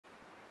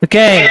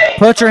Okay,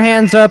 put your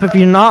hands up if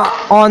you're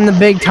not on the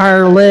big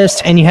tire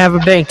list and you have a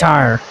big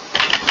tire.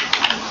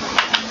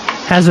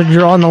 Hazard,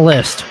 you're on the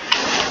list.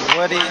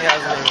 Woody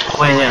hasn't.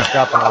 Wait, yeah.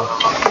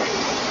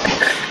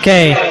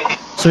 Okay,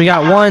 so we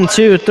got 1,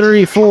 2,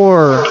 3,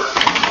 4,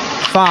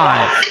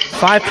 5.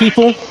 5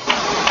 people.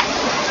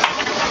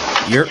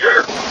 Yep.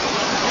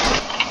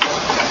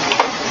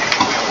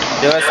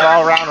 Do a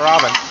small round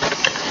robin.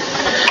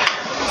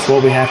 That's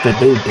what we have to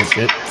do,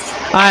 dipshit.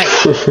 Alright.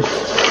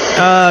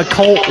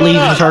 Colt, leave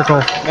the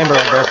circle. Remember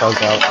when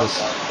Bertho's out.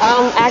 Just...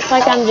 act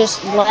like I'm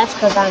just left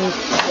because I'm...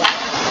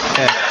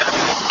 Okay.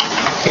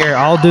 Here,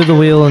 I'll do the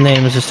wheel of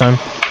names this time.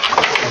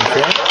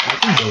 Okay, I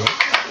can do it.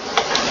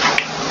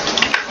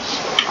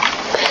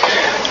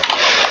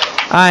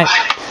 Alright.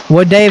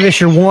 Wood Davis,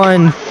 you're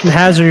 1.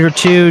 Hazard, you're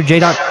 2.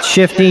 J.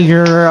 Shifty,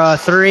 you're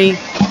 3.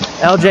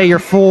 LJ, you're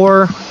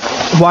 4.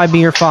 YB,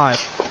 you're 5.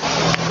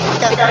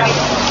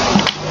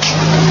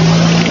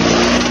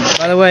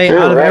 By the way,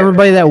 out of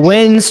everybody that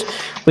wins,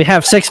 we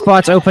have 6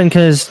 spots open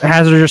because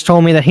Hazard just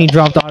told me that he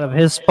dropped out of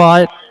his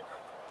spot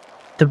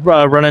to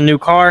run a new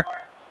car.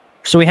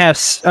 So we have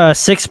 6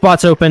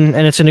 spots open,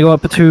 and it's going to go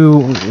up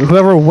to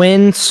whoever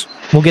wins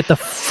will get the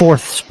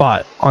 4th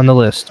spot on the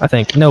list, I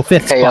think. No,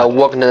 5th spot. Hey,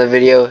 welcome to the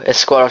video. It's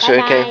Squad Officer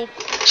AK.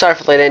 Sorry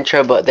for the late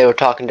intro, but they were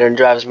talking during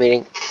driver's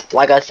meeting.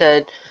 Like I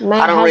said,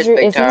 I don't race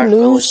big tires,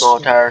 only small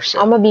tires. So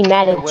I'm gonna be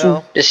mad at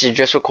you. this is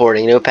just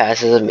recording, no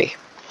passes of me.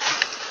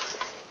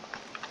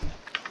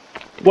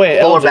 Wait,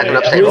 Well, we're LJ, backing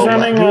up who's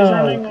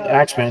running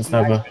Axeman's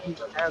Nova?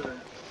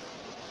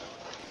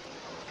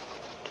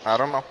 I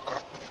don't know.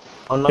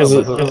 Oh, no,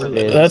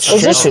 that's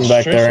Tristan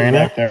back there, ain't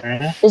it?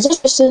 Is this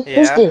Tristan? Yeah,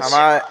 Who's this?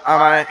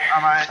 I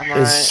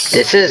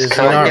This is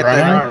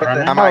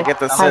Cohen. might get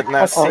to sit in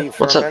that seat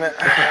for a minute.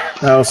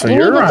 Oh, so You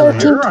you're need a running.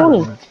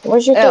 1320.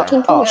 Where's your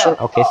 1320 shirt?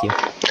 I'll kiss you.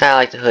 I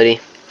like the hoodie.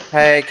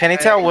 Hey, can you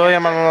tell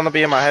William I'm going to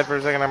be in my head for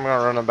a second? I'm going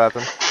to run to the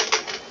bathroom.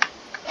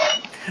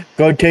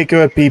 Go take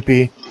her a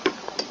pee-pee.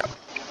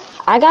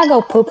 I gotta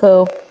go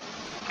poo-poo.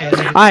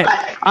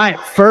 Alright,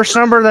 first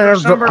number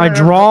that I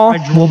draw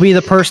will be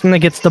the person that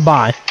gets the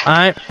buy.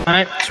 Alright,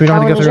 so we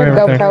don't have to go through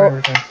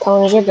everything.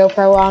 Colin, is your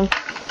GoPro on?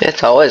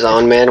 It's always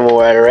on, man, when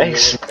we're at a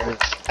race.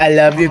 I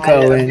love you,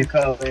 Colin.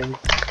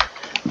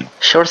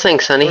 Sure thing,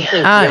 Sonny.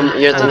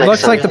 You're the next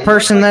Looks like the Sonny.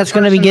 person that's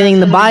going to be getting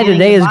the buy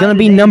today is going to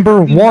be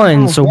number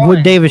 1. So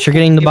Wood Davis, you're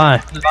getting the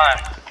buy.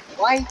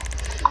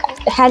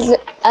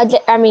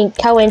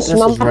 Cohen,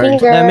 small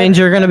finger. That means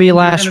you're going to be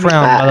last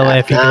round, by the way,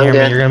 if you can hear me.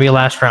 You're going to be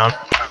last round.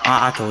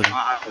 I told you.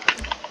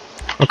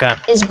 Okay.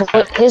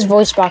 His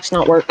voice box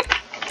not work.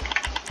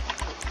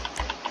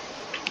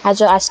 I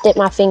stick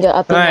my finger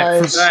up in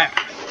nose.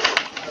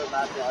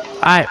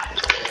 Alright.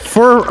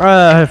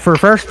 For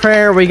first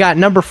prayer, we got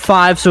number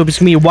 5, so it's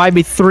going to be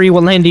YB3.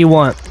 What lane do you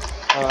want?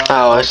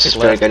 Oh, it's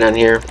just gonna go down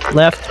here.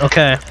 Left?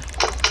 Okay.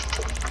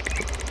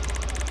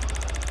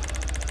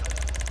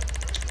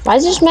 Why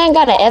does this man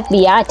got an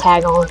FBI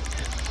tag on?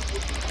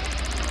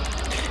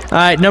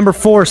 Alright, number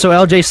 4, so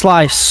LJ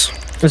Slice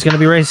is going to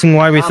be racing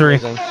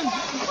YB3.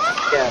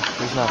 Yeah,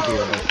 he's not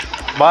here.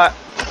 But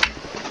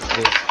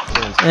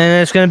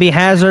And it's going to be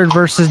Hazard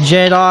versus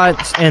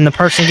J-Dot, and the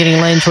person getting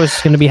lane choice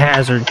is going to be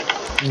Hazard.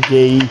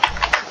 Gay.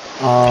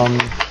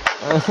 I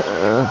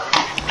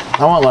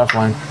want left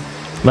lane.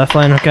 Left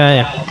lane,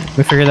 okay.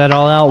 We figured that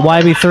all out.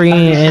 YB3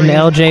 and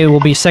LJ will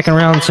be second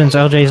round since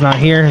LJ's not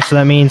here, so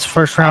that means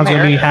first round's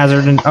going to be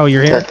Hazard and... Oh,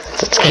 you're here?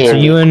 Okay, so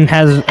you and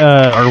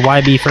or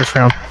YB first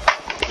round.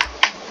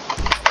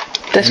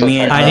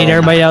 I need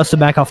everybody else to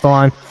back off the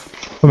line.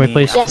 For me,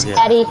 please. Yes,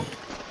 Daddy.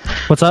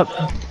 What's up?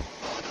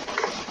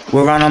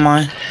 We'll run on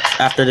mine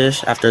after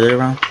their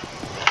round.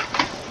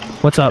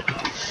 What's up?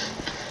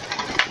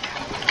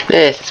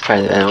 Yeah, it's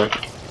probably that one.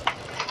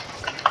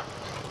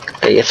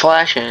 Are you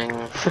flashing?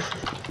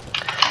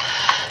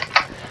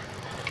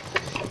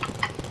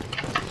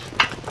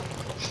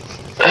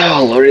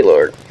 Oh, lordy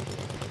lord.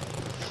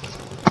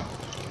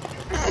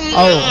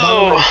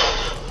 Oh,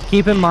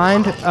 keep in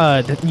mind,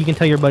 you can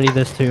tell your buddy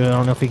this too, I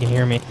don't know if he can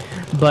hear me,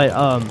 but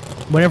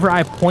whenever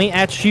I point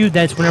at you,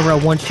 that's whenever I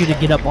want you to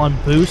get up on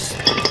boost,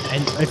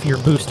 and if you're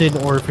boosted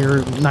or if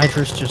you're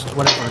nitrous, just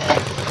whatever.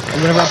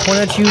 Whenever I point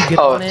at you, get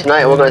on it.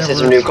 Tonight we're gonna see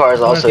some new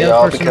cars also,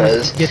 y'all,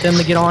 because get them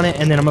to get on it,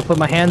 and then I'm gonna put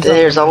my hands up.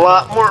 There's a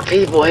lot more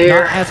people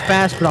here. Not as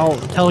fast, but I'll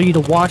tell you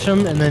to watch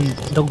them, and then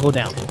they'll go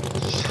down.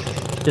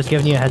 Just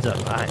giving you a heads up.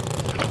 All right.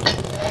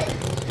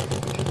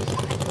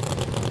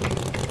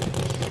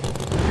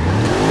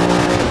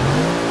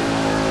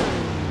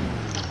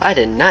 I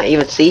did not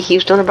even see he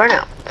was doing a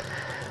burnout.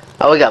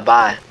 Oh, we got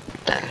by.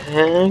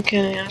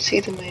 Okay, I see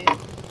the man.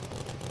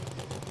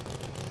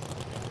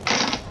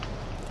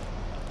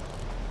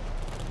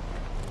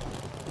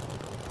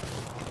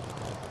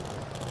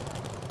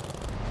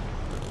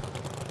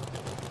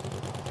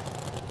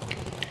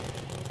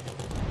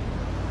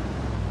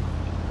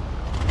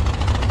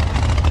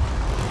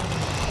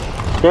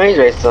 No, he's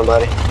racing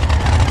somebody.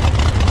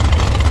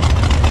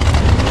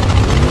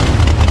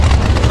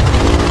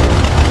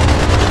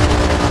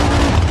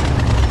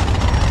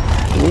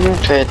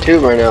 Okay, 2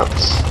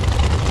 burnouts.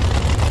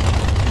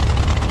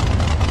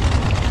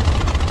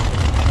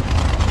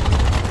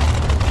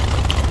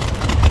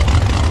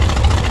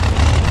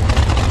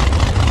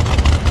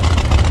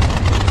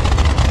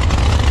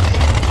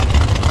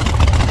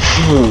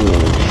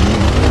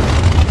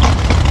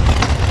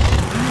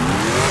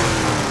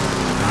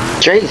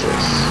 Jesus.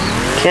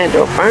 Can't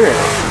do a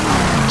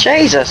burnout.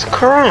 Jesus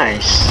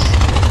Christ.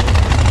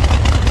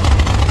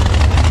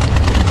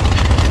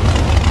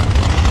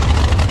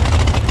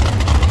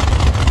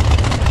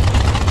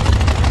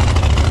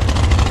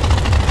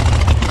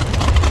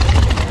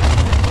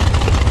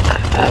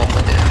 Oh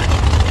my god.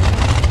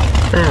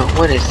 Oh,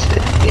 what is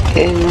it?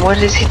 And what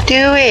is he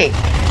doing?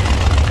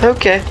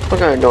 Okay, we're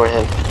gonna ignore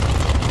him.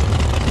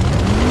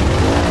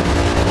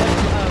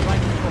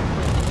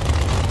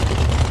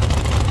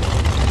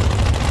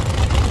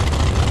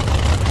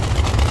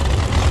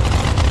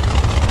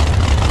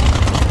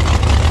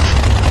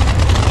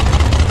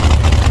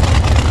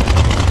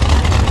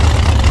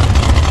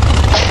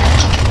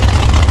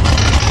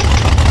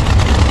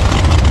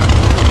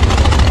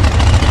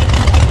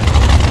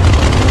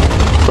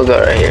 We'll go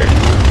right here.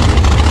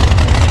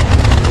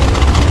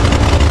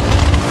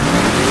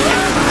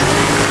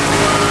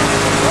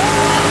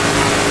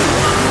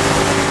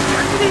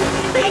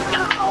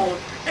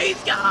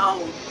 He's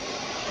gone!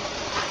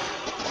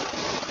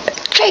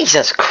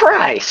 Jesus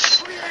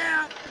Christ!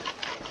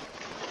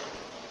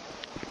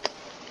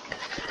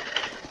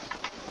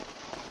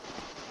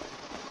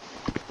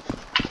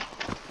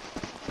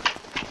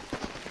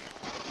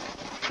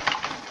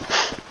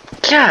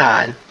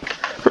 God!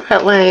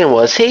 That lane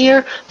was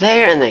here,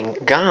 there, and then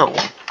gone.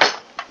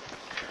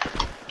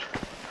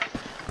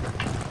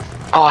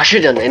 Oh, I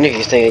should have done the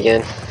interview thing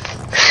again.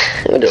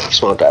 I'm gonna do it for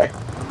small guy.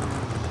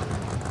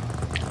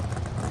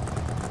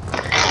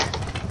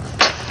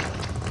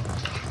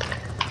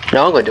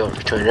 No, I'm gonna do it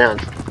for 20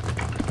 rounds.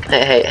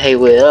 Hey,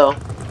 Will.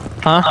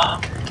 Huh?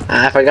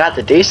 I forgot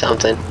to do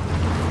something.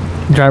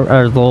 Drive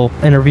little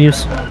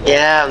interviews.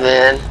 Yeah,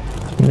 man.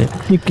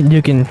 You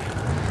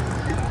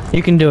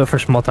can do it for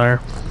small tire.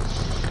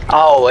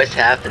 Oh, it's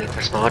happening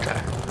for small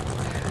tire.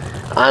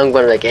 I'm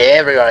gonna make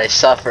everybody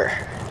suffer.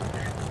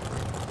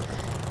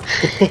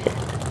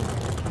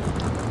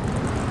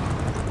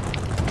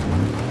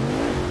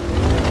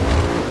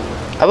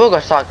 I will go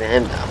talk to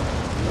him though.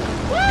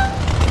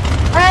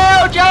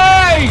 LJ!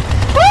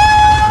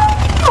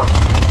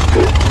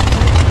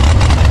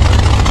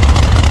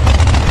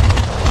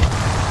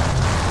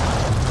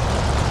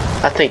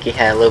 I think he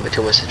had a little bit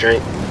too much to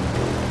drink.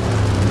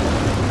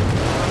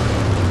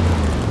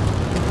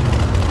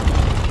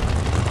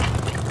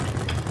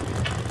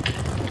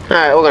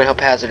 Alright, we're gonna help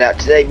Hazard out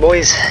today,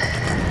 boys.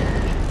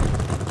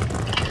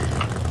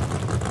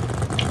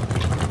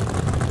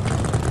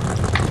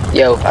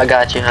 Yo, I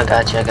got you.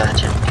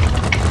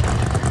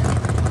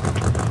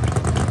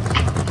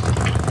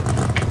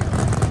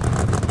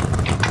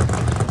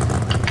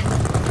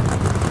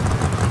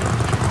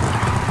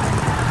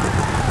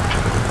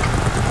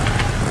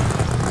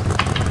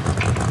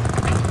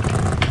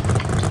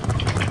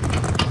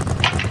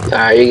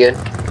 Alright, you good?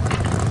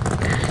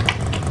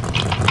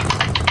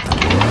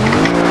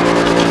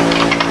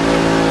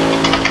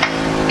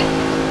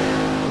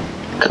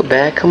 Go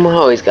back, come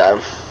on, he's got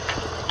him.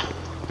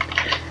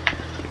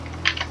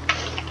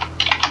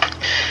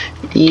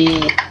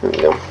 There we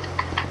go.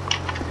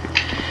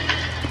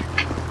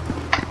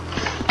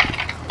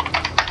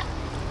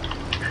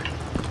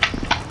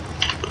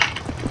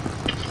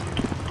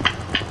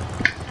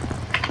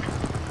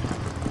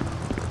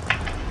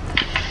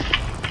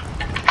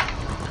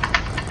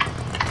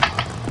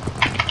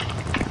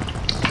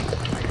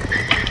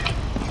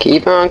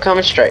 Keep on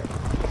coming straight.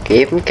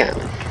 Keep them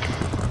coming.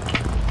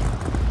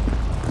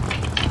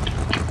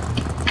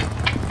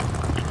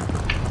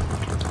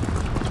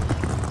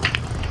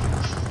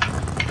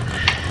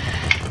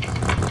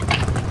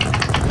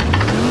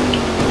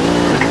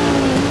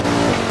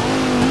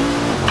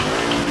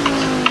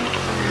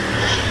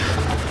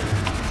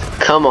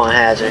 Come on,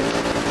 Hazard.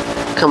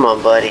 Come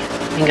on, buddy.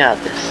 You got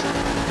this.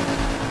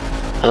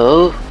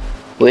 Oh,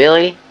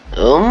 wheelie.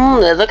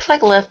 It looks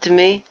like left to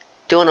me.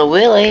 Doing a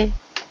wheelie.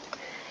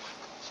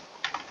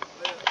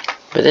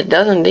 But it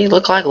does indeed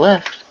look like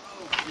left.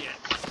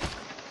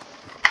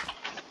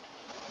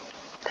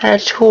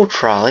 That tool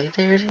trolley,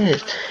 there it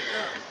is.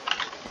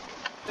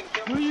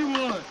 What do you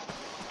want?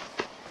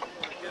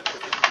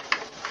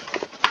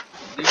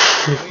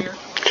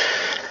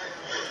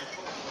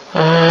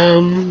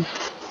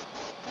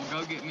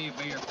 Go get me a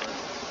beer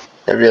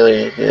first. They're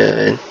really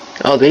good.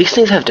 Oh, these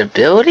things have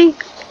durability?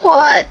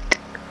 What?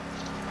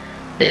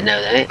 Didn't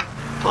know that.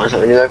 Learn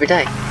something new every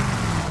day.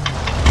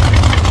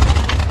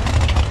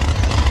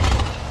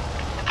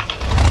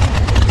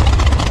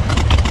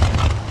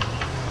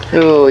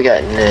 Who we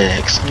got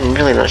next? I'm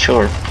really not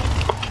sure.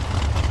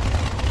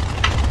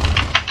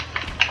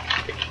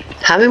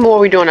 How many more are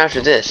we doing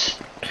after this?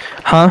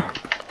 Huh?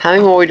 How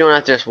many more are we doing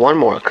after this? One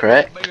more,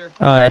 correct?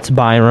 It's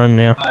buy and run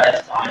now.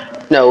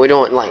 No, we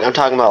don't, like, I'm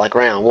talking about, like,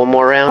 round. One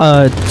more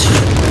round?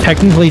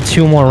 technically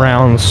 2 more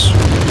rounds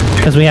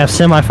because we have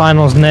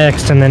semifinals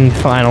next and then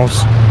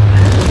finals.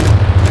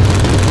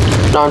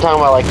 No, I'm talking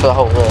about like for the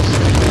whole list.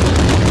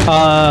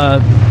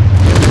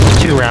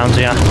 2 rounds,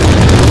 yeah.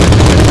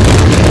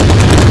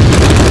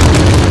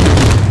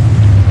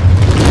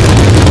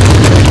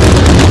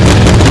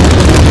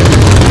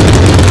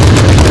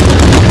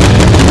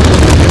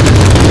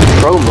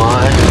 Oh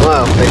my.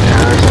 Well, big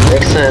tires. That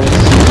makes sense.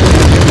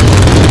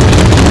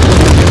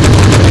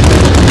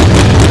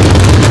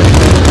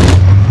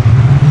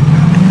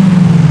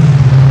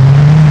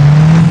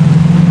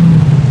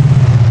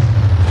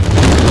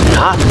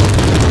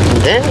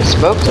 Didn't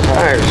smoke the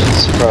tires,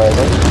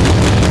 surprising.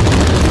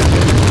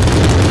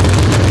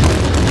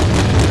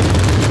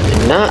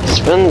 Did not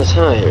spin the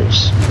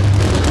tires.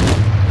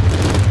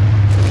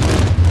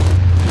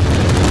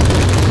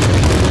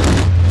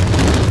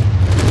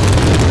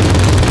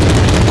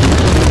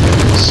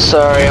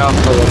 Sorry off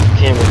for the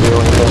camera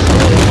viewing this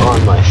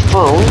on my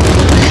phone.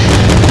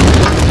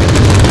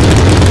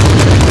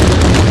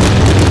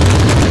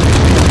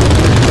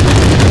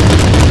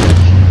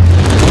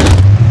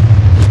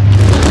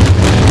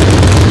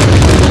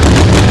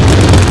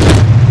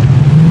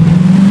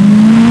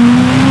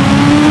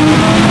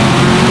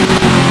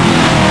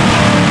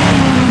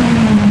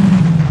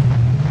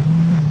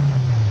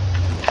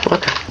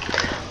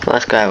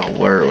 Let's go have a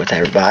word with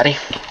everybody.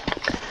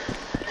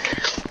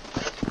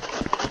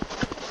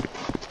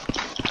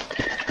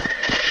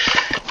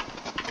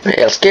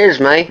 It scares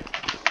me.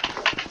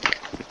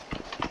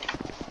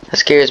 That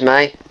scares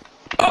me.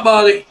 Oh,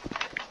 buddy.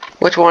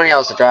 Which one of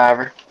y'all's the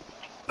driver?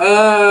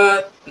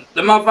 The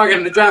motherfucker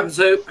in the driving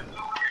suit.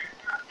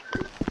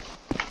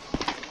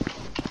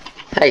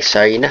 Hey,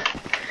 sir, you know.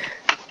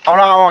 Hold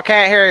on, I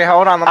can't hear you.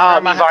 Hold on. Oh,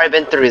 you've already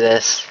been through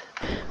this.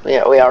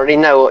 Yeah, we already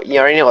know. You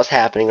already know what's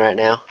happening right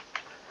now.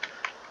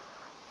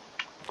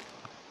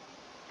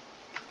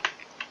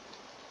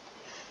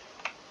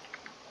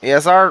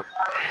 Yes, sir.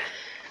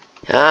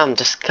 I'm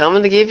just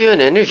coming to give you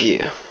an interview.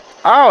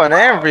 Oh, an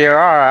interview. All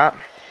right.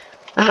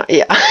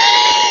 Yeah.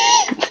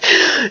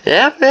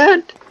 Yeah,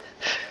 man.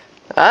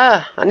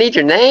 I need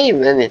your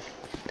name and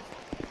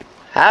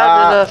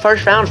how did the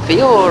first round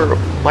feel, or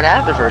what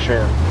happened first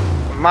round?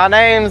 My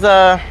name's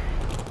LJ.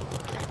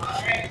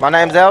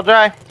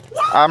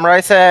 I'm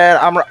racing.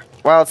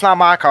 Well, it's not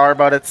my car,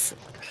 but it's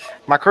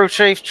my crew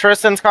chief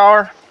Tristan's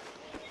car.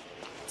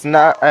 It's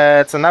not.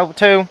 It's an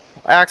 02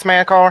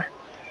 Axeman car.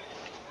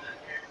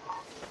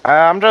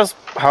 I'm just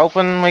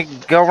hoping we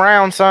go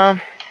around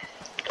some.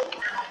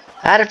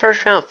 How did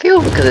first round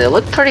feel? Because it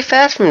looked pretty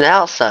fast from the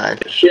outside.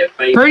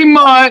 Pretty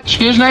much.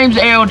 His name's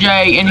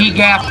LJ, and he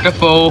gapped the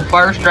full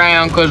first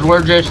round because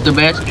we're just the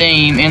best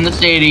team in the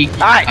city,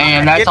 Alright,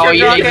 and that's get all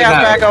your you need drunk to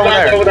ass know.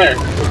 back over there.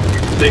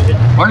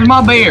 Where's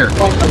my beer?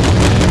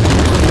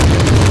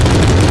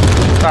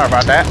 Sorry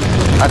about that.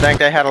 I think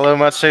they had a little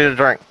much to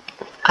drink.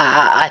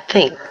 I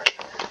think.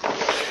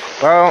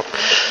 Well,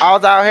 I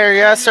was out here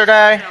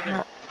yesterday.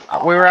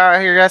 We were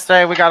out here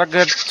yesterday. We got a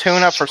good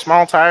tune-up for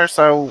small tires,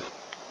 so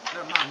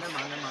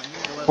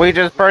we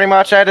just pretty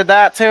much added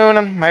that tune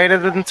and made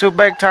it into a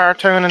big tire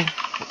tune, and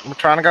we're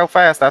trying to go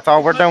fast. That's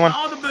all we're doing.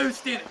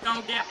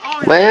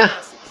 Well,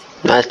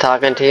 nice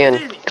talking to you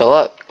and good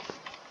luck.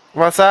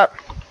 What's up?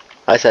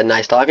 I said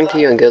nice talking to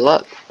you and good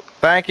luck.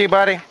 Thank you,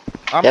 buddy.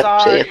 I'm Yep,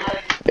 sorry. see ya.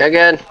 You're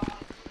good.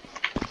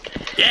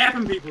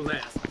 Gapping people's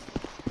asses.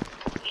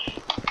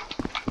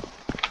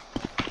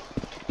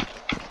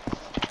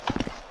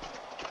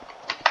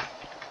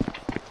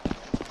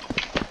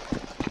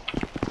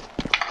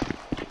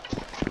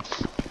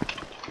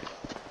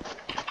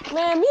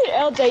 Man, me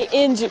and LJ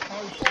injured.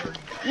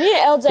 Me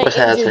and LJ What's injured.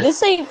 happening?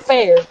 This ain't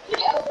fair.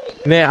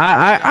 Man,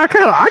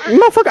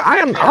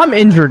 I'm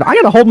injured. I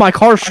gotta hold my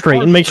car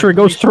straight and make sure it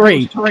goes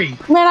straight. Man,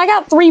 I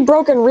got 3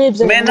 broken ribs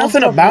and Man, one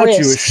nothing broken about you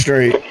wrist. is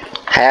straight.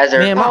 Hazard,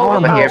 Man, my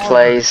arm over here,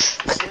 hurts.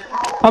 please.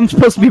 I'm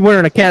supposed to be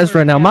wearing a cast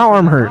right now. My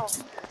arm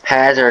hurts.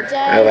 Hazard,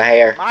 Jay. over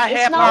here. My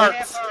It's hip not-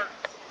 hurts.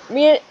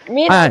 Me and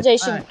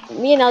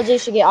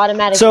LJ should get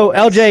automatic. So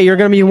points. LJ, you're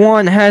gonna be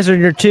 1. Hazard,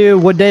 you're 2.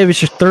 Wood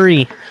Davis, you're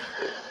 3.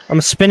 I'm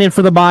spinning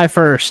for the bye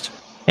first,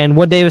 and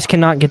Wood Davis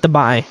cannot get the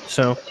bye.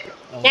 So.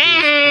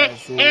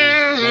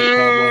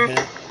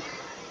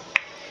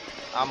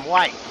 I'm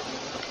white.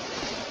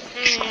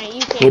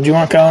 What'd you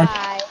want, Colin?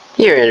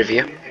 Your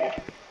interview.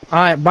 All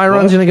right,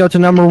 Byron's gonna go to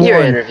number 1. Your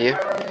interview.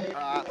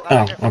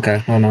 Oh, okay.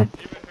 Hold on. All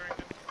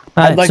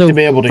I'd right, like so to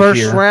be able to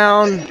first hear.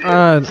 round, it's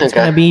Okay.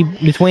 gonna be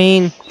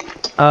between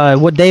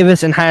Wood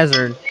Davis and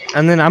Hazard,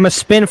 and then I'm gonna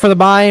spin for the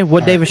bye.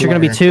 Wood Davis, you're gonna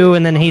be 2,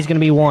 and then he's gonna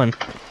be 1.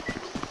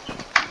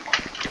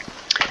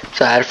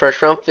 So how did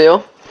first round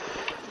feel?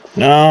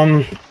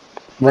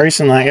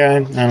 Racing that guy, I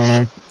don't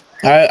know.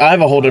 I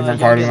have a whole different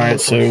car tonight,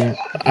 so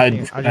I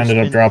ended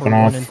up dropping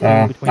off.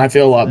 I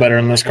feel a lot better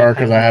in this car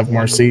because I have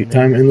more seat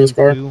time in this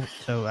car.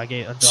 So I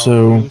get a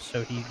So,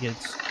 so he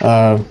gets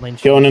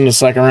Going into the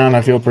second round,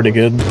 I feel pretty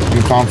good.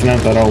 I'm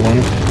confident that I'll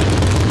win.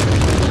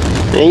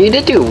 Man, you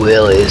did do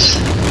wheelies.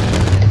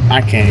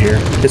 I can't hear.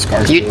 His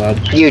car's too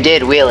loud. You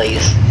did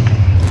wheelies.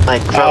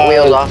 Like front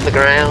wheels off the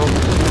ground.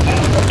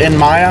 In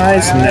my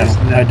eyes,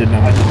 no, I did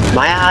not.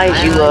 My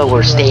eyes, you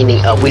were standing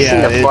up. We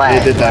seen the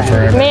flag. It did that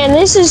forever. Man,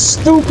 this is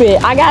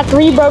stupid. I got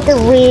 3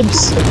 broken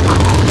ribs.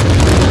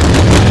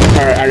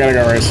 Alright, I gotta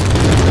go race.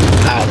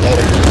 Alright,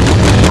 later.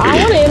 I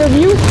want to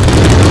interview.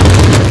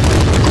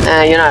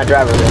 You're not a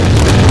driver, man.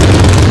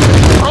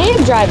 I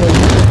am driving.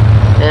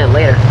 Yeah,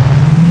 later.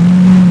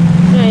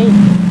 Hey.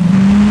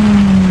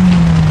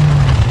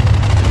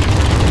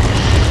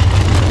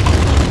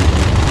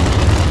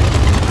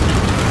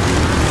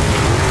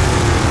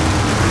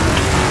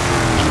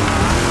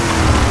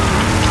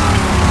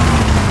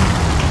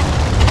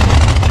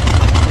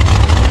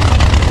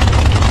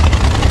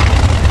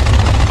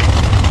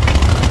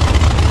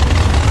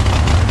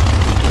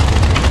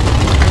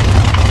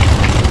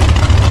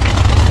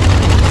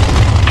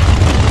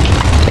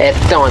 It's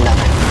going that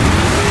way.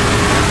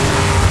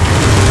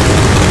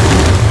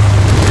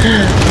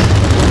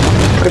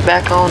 Put it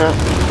back on up.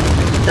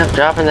 I'm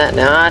dropping that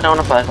now. I don't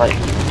want a flashlight.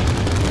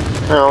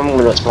 No, I'm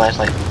gonna do a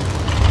flashlight.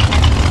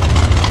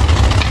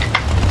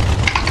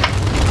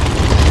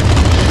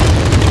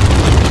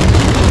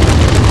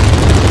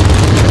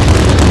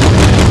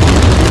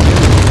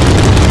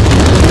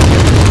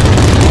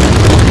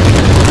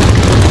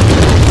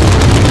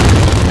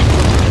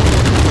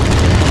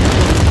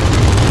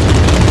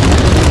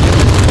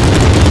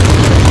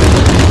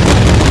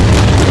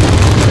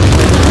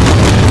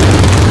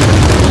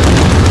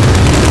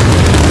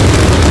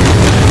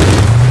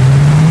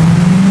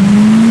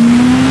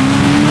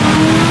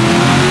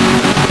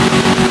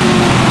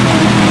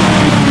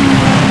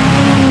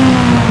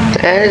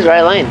 There's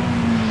right lane.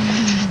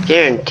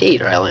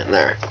 Guaranteed right lane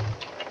there.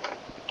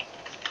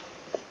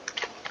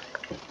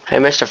 Hey,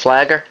 Mr.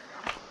 Flagger.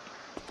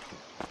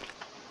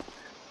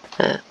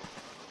 Oh,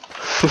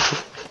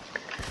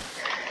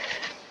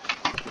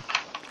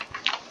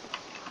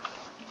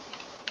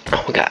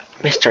 we got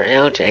Mr.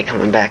 LJ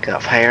coming back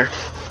up here.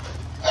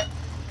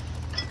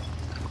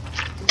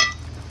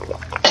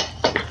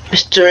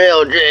 Mr.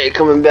 LJ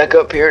coming back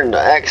up here in the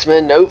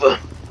Axeman Nova.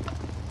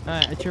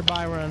 Alright, it's your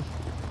buy run.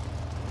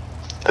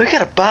 We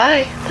got a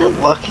buy? I'm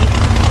lucky. Hey,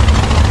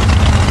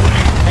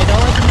 don't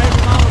let your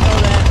neighbor mama know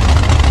that.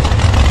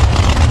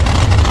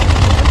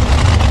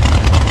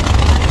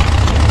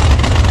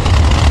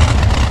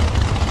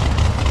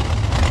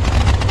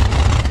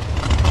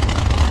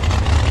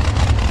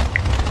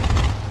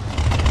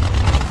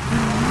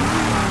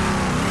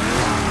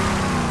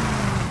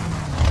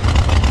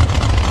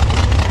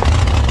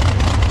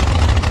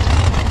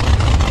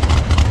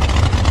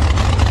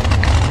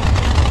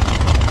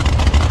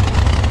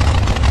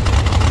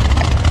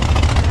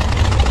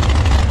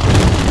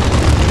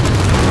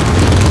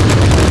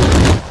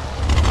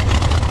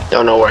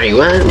 Don't know where he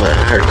went, but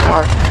I heard a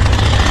car.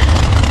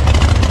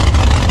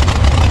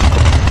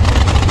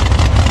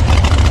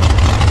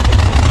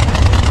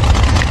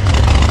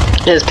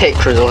 His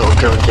picture's a little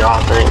junky, I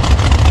think.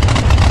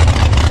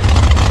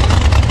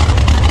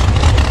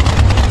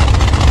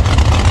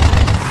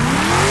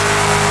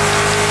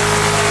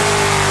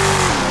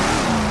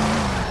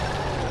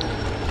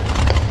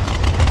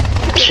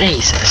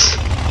 Jesus.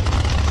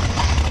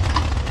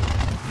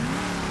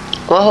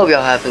 Well, I hope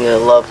y'all having a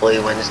lovely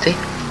Wednesday.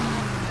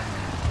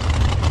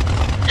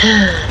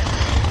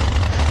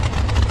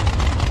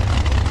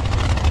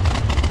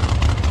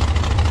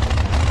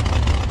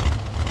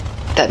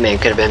 That man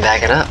could have been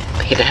backing up.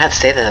 He didn't have to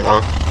stay there that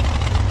long.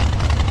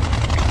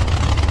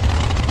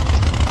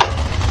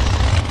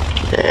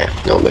 Yeah,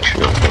 no mixture,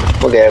 no.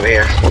 We'll get over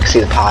here. We can see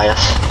the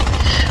pious.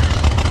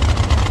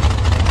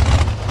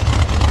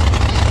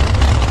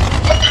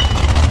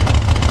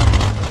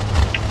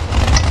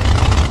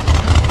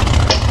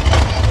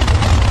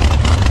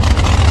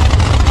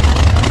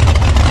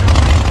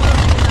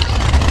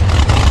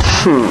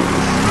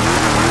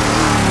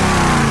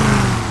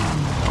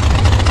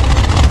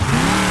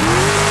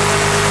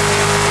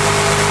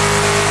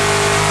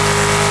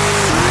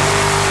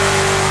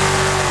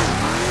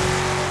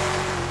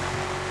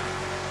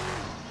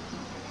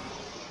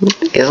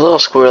 It's a little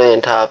squirrely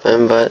on top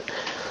end, but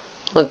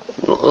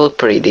look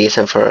pretty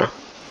decent for a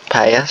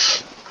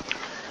pass.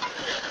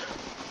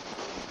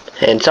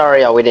 And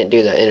sorry, y'all, we didn't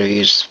do the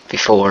interviews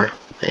before.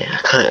 Yeah,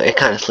 it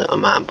kind of slipped my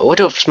mind, but we'll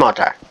do it for small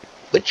tire,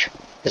 which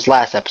is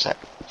last episode.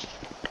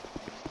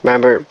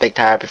 Remember, big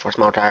tire before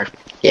small tire?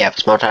 Yeah,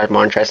 small tire is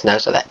more interesting though,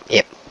 so that,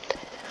 yep.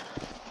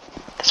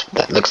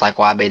 That looks like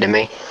YB to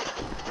me.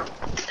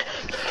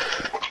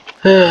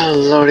 Oh,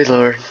 lordy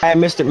lord. Hey,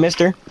 Mister.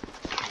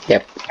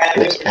 Yep.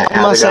 I'm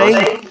gonna say,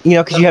 you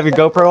know, because you have your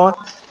GoPro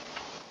on,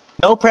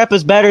 no prep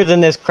is better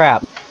than this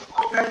crap.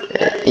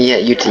 Yeah,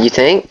 you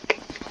think?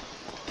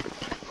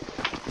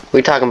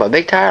 We talking about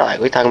big tire? Like,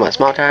 we talking about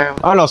small tire?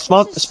 Oh no,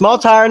 small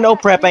tire, no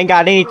prep ain't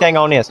got anything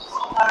on this.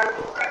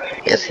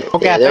 Yes.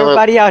 Okay, Yeah,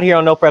 everybody out here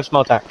on no prep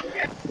small tire.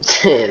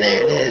 There it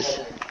is.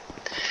 You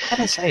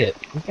gotta say it.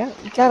 You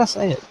gotta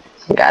say it.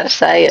 You gotta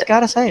say it. You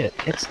gotta say it.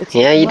 It's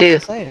yeah, you do.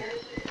 Say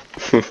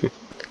it.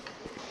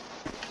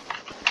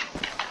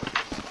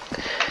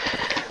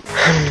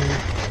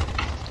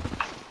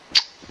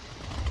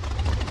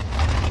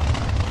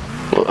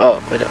 Oh.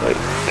 What are we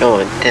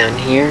going down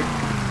here?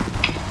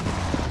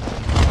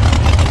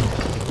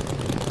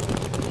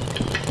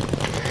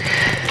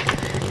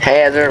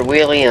 Hazard,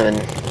 William,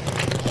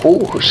 and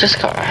ooh, who's this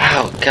car?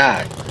 Oh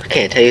God, I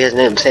can't tell you his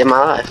name. Saved my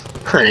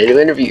life. I need to do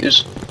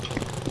interviews.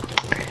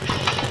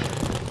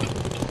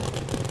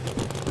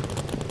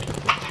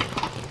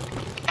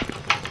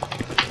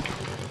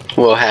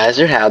 Well,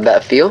 Hazard, how'd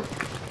that feel?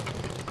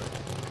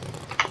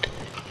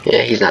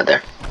 Yeah, he's not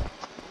there.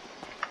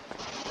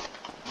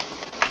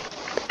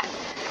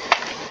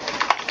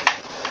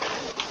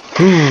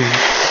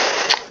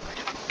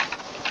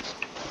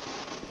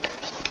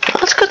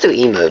 Let's go through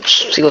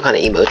emotes. See what kind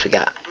of emotes we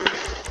got.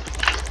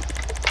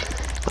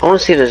 I want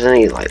to see if there's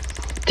any like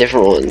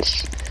different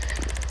ones.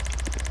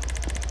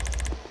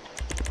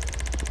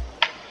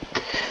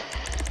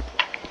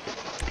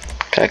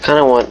 I kind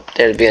of want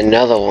there to be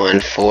another one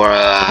for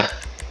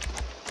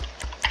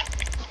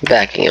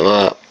backing him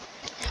up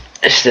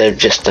instead of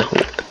just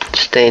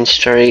staying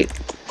straight.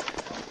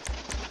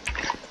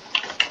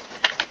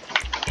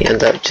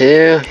 Hands up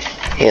 2,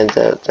 hands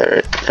up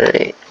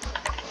 30.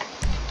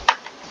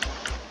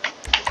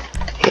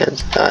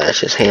 Hands, that's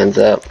just hands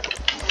up.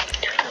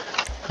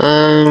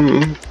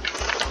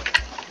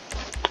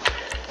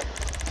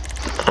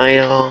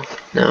 Idle,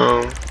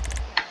 no.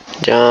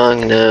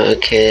 Jog, no.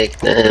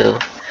 Kick, no.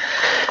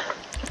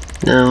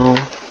 No.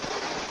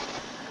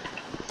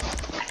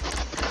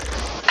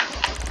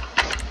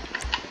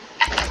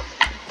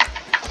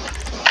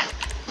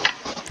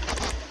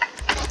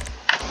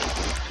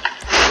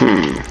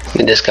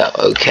 We just got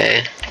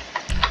okay.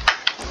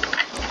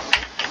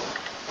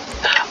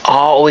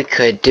 Oh, we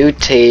could do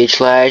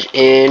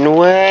T/in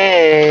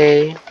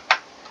way.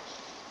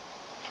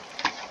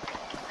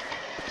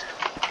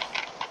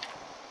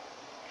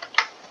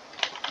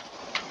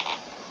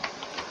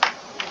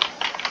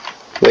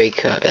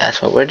 Wake up,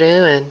 that's what we're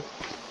doing.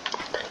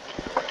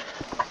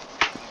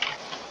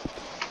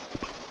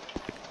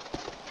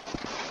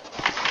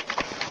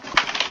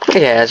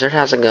 Hey Hazard,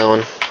 how's it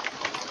going?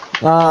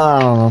 I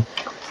don't know.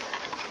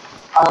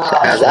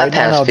 How's that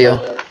pass feel?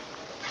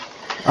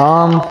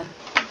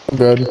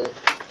 Good.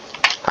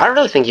 I don't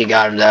really think you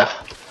got him though.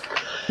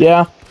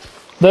 Yeah.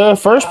 The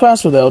first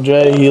pass with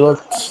LJ, he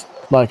looked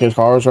like his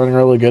car was running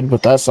really good,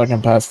 but that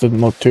second pass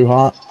didn't look too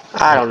hot.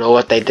 I don't know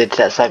what they did to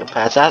that second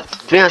pass. To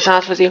be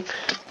honest with you,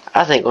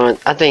 I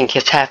think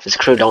half his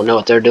crew don't know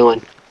what they're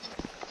doing.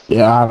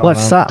 Yeah, I don't know.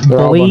 What's up, They're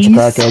all a bunch of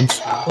boys?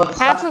 crackheads.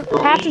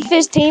 Half of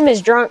his team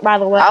is drunk, by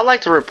the way. I'd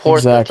like to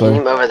report the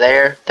team over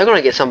there. They're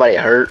gonna get somebody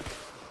hurt.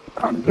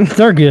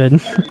 They're good.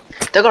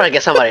 They're gonna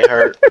get somebody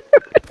hurt.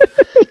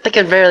 They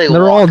can barely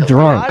They're walk all over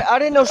drunk. there. I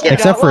didn't know. Street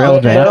Except for Outlaw-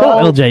 LJ. I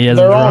thought LJ is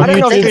they're all drunk. I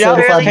didn't know YouTube Street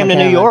Outlaw certified came to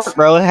New mechanics. York,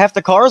 bro. Half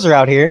the cars are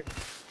out here.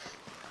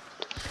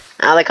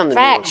 Ah, they come to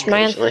Facts, New York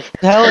man. occasionally.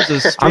 The hell is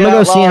this? I'm gonna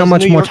go see how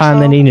much more time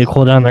they need. need to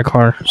cool down their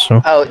car. So.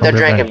 Oh, they're I'll be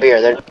drinking back.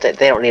 beer.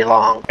 They don't need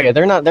long. Yeah,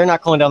 they're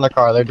not cooling down their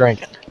car. They're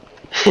drinking.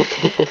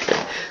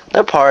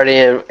 They're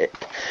partying.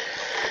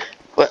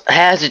 What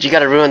Hazard? You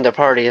gotta ruin their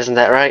party, isn't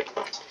that right?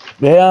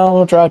 Yeah,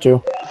 we'll try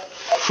to.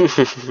 Okay,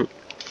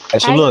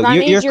 so Hey, look, I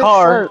need your your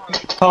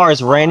car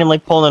is randomly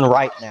pulling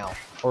right now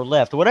or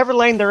left, whatever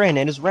lane they're in.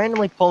 It is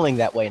randomly pulling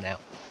that way now.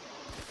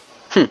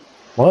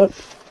 What?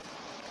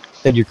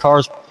 Said your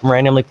car's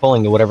randomly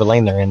pulling to whatever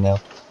lane they're in now.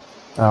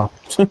 Oh.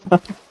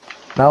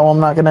 No, I'm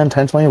not gonna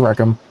intentionally wreck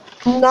them.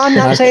 No, I'm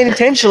not saying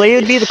intentionally.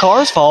 It'd be the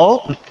car's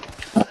fault.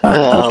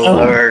 Oh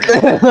Lord.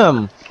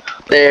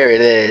 There it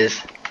is.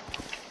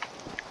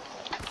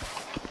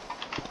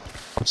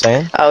 I'm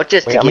saying. Oh,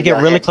 just Wait, I'm gonna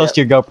get really close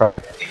to your GoPro.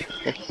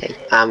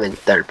 I'm in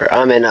third person.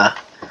 I'm in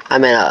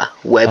a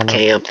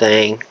webcam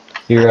thing.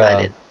 Your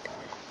I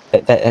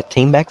did. that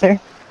team back there.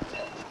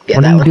 Yeah,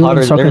 What that are you one. doing?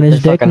 Hotter- Sucking they're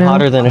his dick fucking now?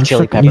 hotter than a You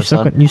chili suck- pepper, you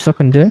son. sucking- You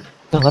sucking dick?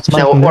 No, that's my.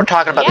 No, we're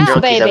talking about the Yeah,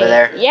 drunkies baby. over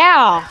there.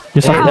 Yeah.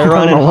 You're sucking They're dick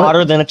running on what?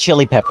 hotter than a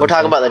chili pepper. We're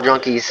talking about the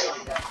drunkies.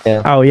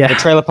 Yeah. Oh yeah. The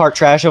trailer park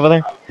trash over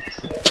there.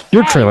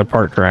 Your trailer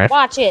park trash.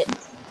 Watch it.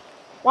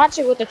 Watch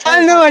it with the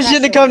I know I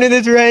shouldn't have come to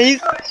this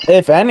race.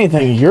 If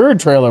anything, you're a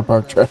trailer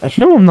park trash.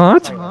 No, I'm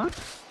not.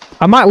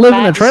 I might live in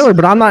a Facts. trailer,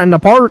 but I'm not in the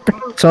park,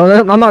 so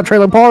I'm not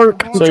trailer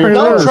park. So you're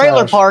No Trailer trailer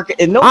trash. park.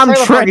 No I'm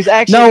trailer park is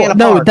actually no, in a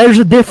no. park. There's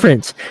a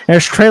difference.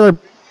 There's trailer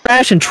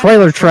trash and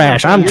trailer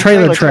trash. I'm You're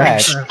trailer trailer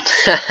trash.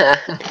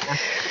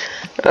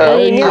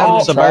 William, you're I'm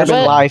all suburban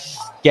Suburban life,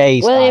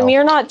 gay William, style.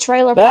 you're not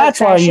trailer park That's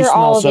why trash. you You're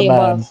all smell of the so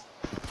bad. above.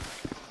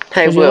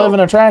 Hey, Because you live Will, in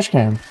a trash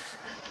can.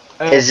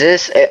 is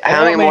this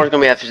how many more is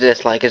gonna be after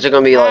this? Like, is it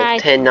gonna be Hi.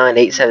 like 10, 9,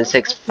 8, 7,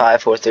 6,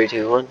 5, 4, 3,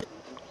 2, 1?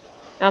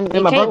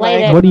 You my can't lay birthday.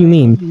 there. What do you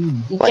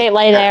mean? You can't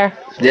lay there.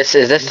 Is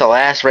this the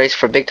last race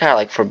for Big Tire?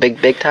 Like for big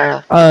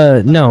tire?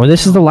 No.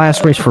 This is the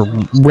last race for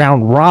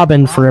round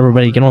robin for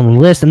everybody to get on the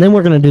list, and then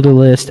we're gonna do the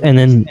list, and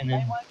then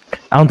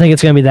I don't think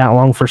it's gonna be that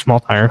long for small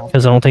tire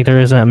because I don't think there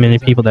is that many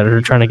people that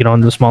are trying to get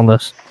on the small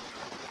list.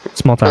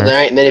 Small Well, tire.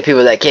 there ain't many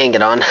people that can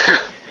get on.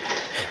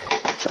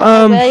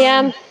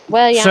 William.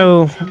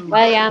 So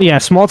William. yeah,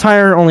 small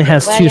tire only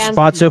has two William.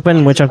 spots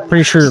open, which I'm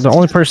pretty sure the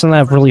only person that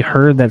I've really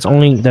heard that's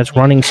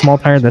running small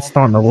tire that's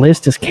not on the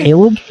list is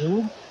Caleb.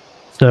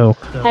 So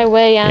Hey,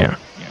 William. yeah.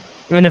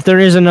 And if there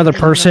is another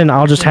person,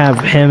 I'll just have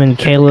him and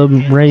Caleb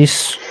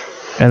race,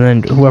 and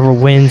then whoever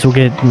wins will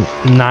get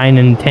 9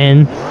 and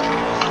 10.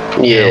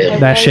 Yeah.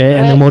 That shit,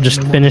 and then we'll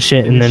just finish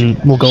it, and then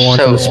we'll go on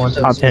to the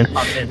top 10.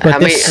 But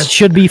this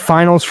should be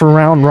finals for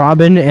round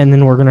robin, and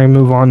then we're gonna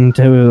move on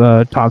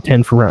to top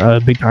 10 for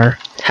Big Tire.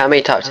 How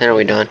many top 10 are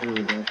we doing?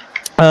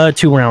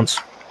 2 rounds.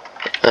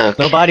 Okay.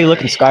 Nobody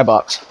look in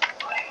Skybox.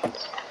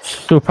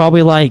 So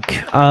probably like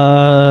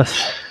 9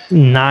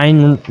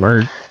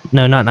 or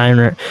no, not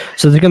 9.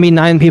 So there's gonna be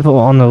 9 people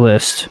on the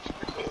list.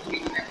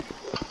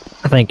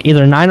 I think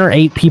either 9 or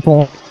 8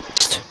 people. Hey,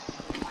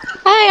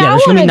 Yeah, I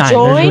there's gonna be want to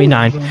 9. There's gonna be join.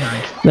 9.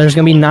 There's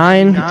gonna be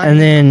 9,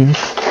 and then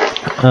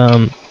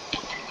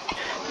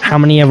how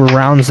many ever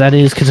rounds that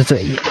is, because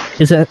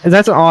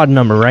that's an odd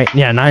number, right?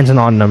 Yeah, 9's an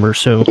odd number,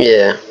 so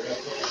Yeah.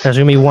 there's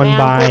gonna be one Man,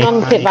 I'm putting on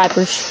the by, Pit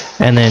Vipers.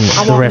 and then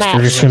I the want rest are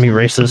match. just gonna be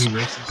races.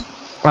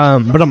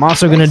 But I'm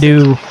also gonna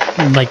do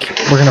like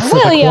we're gonna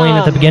flip a coin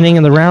at the beginning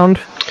of the round,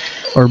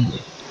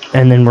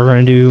 and then we're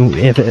gonna do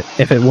if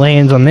it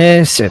lands on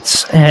this,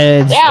 it's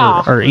heads,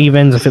 Yeah. or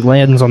evens. If it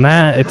lands on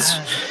that, it's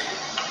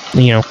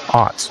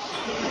odds,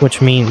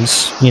 which means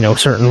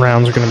certain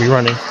rounds are gonna be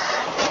running.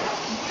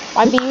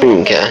 Why be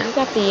you? Okay. You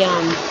got the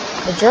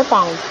drip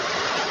on.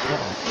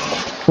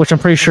 Which I'm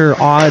pretty sure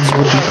odds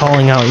would be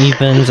calling out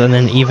evens, and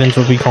then evens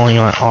would be calling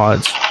out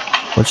odds.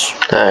 Which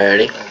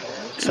Alrighty.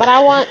 But I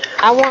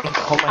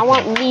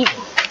want meat.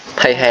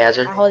 Hey,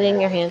 Hazard. I hold it in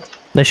your hand.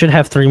 they should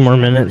have 3 more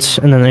minutes,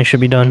 and then they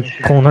should be done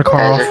pulling their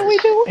car off.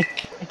 Hazard.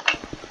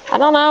 I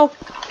don't know.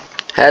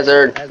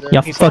 Hazard.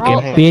 Y'all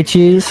fucking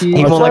bitches.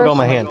 He won't let go of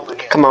my hand.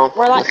 Come on.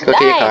 We're like, Let's go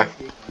to your car.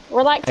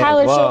 We're like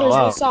Tyler whoa, Childers in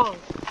whoa.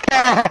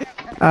 the song.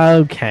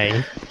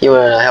 Okay. You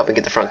wanna help me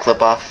get the front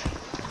clip off?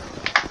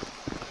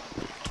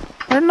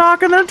 They're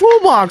knocking their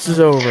toolboxes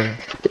over.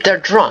 They're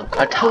drunk.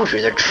 I told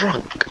you, they're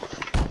drunk.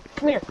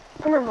 Come here,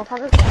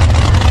 motherfucker.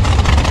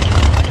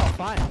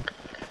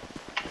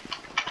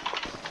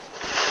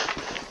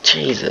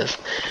 Jesus.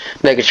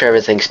 Making sure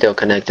everything's still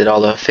connected,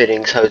 all the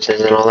fittings,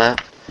 hoses, and all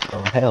that.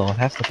 Oh hell,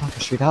 half the fucking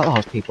Street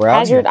Outlaws people are out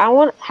Hazard, here. I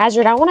want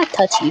to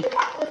touch you.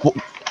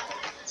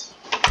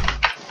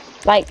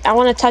 Like, I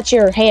want to touch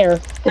your hair.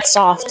 It's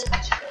soft.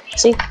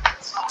 See?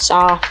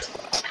 Soft.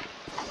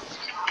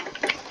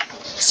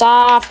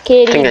 Soft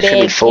kitty, I think that should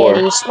be big 4.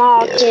 kitty,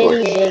 small Yeah, it's 4.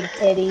 kitty, big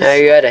kitties.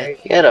 Hey, you had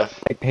a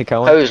Hey,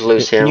 Cohen. hose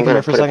loose here. Can I'm you come gonna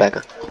here for put a it back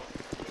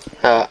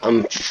on.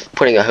 I'm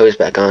putting a hose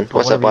back on.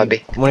 What's up,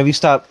 Bobby? Whenever you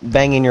stop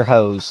banging your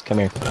hose, come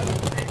here.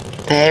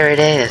 There it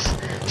is.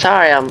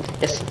 Sorry,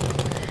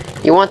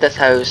 you want this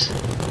hose.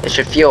 It's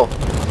your fuel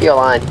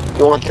line.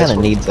 You want He this kind of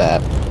one. needs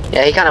that.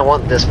 Yeah, he kind of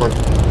wants this one.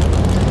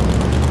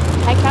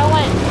 Hey,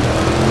 Cohen.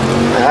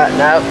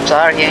 No,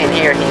 sorry, he ain't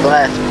here. He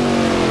left.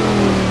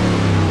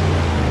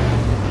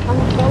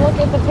 Go look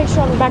at the picture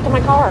on the back of my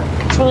car.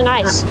 It's really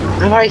nice.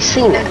 I've already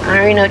seen it. I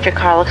already know what your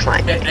car looks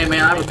like. Hey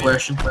man, I have a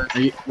question.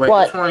 Wait,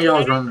 What? which one of y'all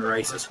is running the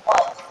races?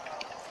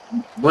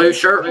 Blue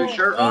shirt,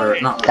 or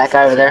not? That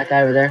guy over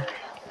there.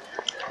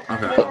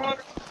 Okay.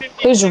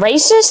 Who's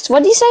racist?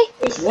 What did he say?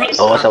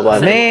 Oh, what's up,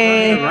 Bobby?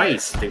 Man.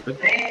 Race, stupid.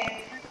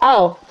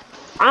 Oh,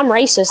 I'm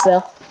racist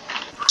though.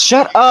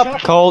 Shut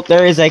up, Colt.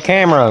 There is a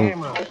camera. Hey,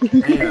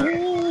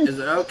 is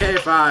it okay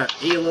if I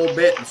eat a little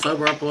bit and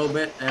sober up a little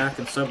bit, and I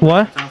can sober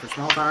What? up in time for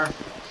small tire?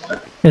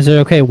 Is it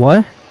okay?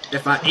 What?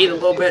 If I eat a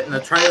little bit in the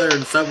trailer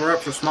and sober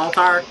up for small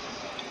tire?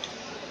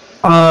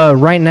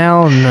 Right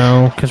now,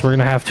 no, because we're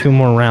gonna have 2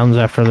 more rounds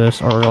after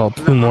this, or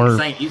 2 I'm more.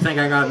 saying, you think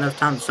I got enough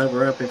time to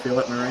sober up if you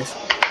let me race?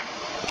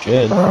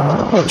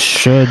 Should.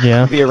 Should,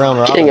 yeah. Be around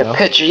Robin, Getting a though.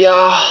 picture,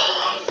 y'all.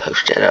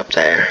 Post it up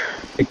there.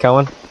 Hey,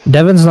 Cohen.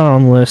 Devin's not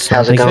on the list. So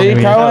How's I it think going? he's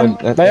See, gonna be-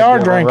 Cohen, they are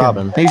Robin. drinking.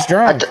 Robin. He's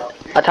drunk.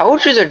 I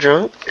told you they're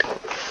drunk.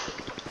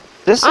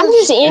 This I'm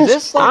is, just in- is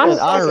this like I'm- an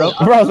IRL?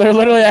 Bro, they're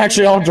literally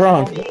actually all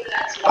drunk.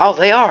 Oh,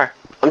 they are.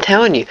 I'm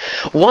telling you.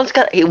 One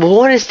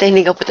is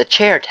standing up with a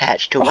chair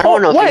attached to him. I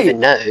don't know if he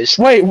even knows.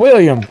 Wait,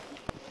 William.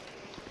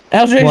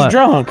 LJ's What?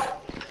 drunk.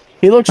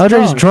 He looks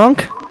LJ's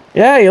drunk. drunk?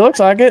 Yeah, he looks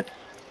like it.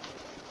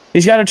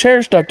 He's got a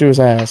chair stuck to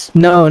his ass.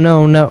 No.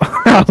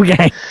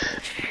 Okay.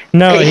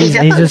 No, He he's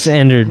does. just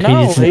injured. No,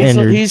 he's just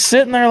injured. he's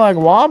sitting there like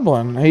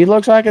wobbling. He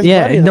looks like his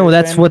Yeah, buddy no, was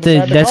that's standing what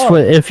beside that's car.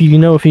 what if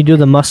you do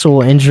the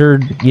muscle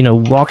injured,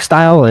 walk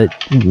style, it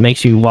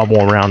makes you wobble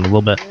around a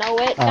little bit. No,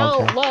 it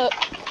Oh, don't. okay. Look.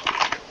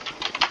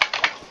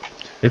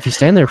 If you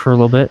stand there for a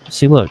little bit,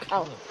 see, look,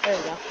 Oh, there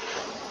we go.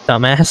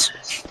 dumbass.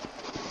 Is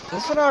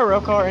this an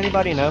IRL car?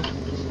 Anybody know?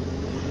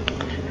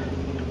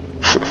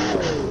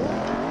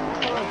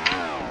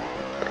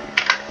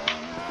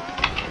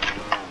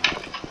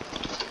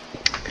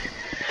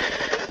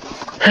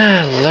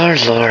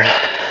 Lord.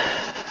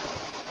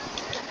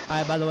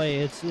 Alright, by the way,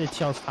 it's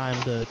y'all's time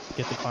to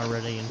get the car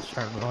ready and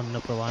start running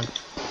up the line.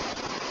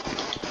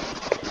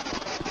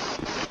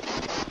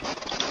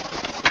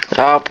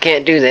 Oh,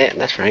 can't do that.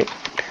 That's right.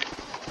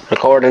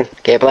 Recording.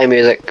 Can't play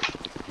music.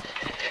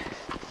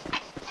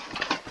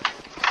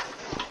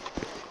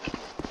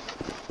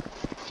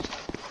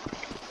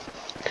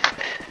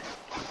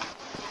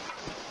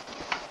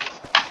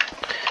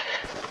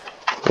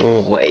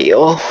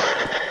 Well.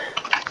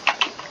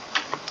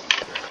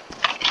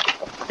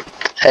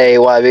 Hey,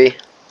 YB.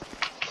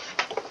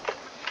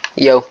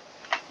 Yo.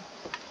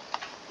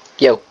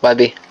 Yo,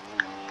 YB.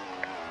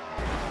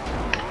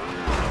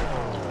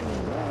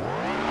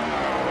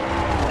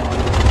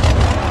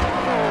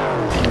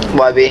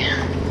 YB.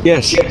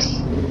 Yes.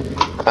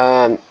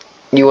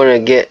 You wanna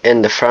get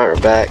in the front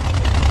or back?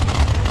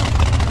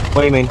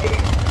 What do you mean?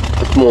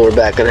 More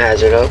back on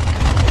Hazard Hope.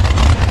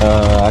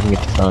 I can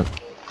get the front.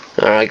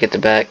 Alright, get the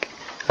back.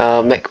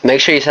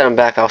 Make sure you set him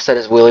back. I'll set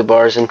his wheelie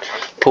bars and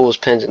pull his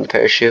pins in the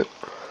parachute.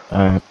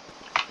 Alright.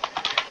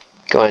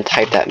 Go ahead and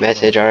type that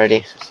message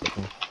already.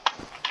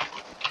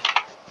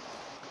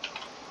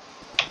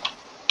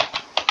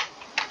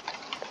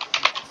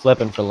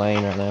 Flipping for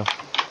lane right now.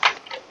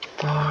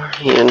 Bar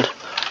and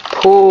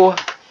pull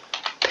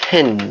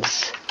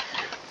pins.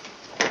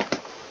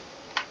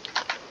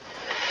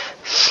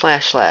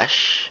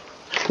 //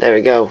 There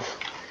we go.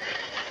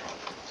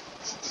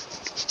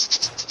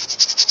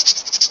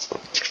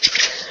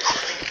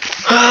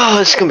 Oh,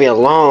 this is gonna be a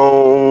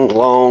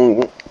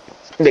long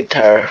big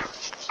tire.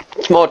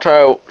 Small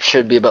tire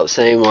should be about the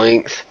same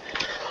length.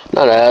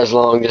 Not as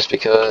long, just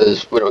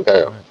because we don't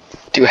gotta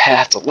do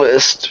half the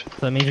list. So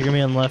that means you're gonna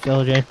be on the left,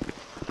 LJ.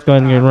 Let's go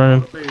ahead and get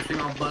running.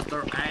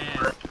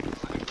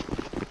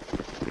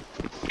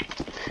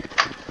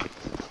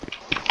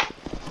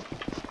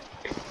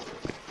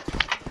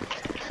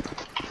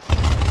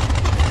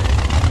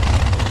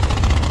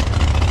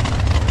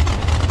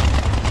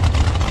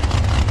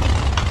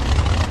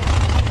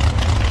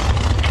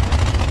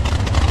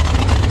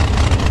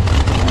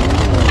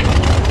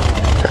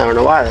 I don't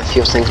know why the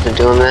fuel thing's been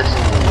doing this.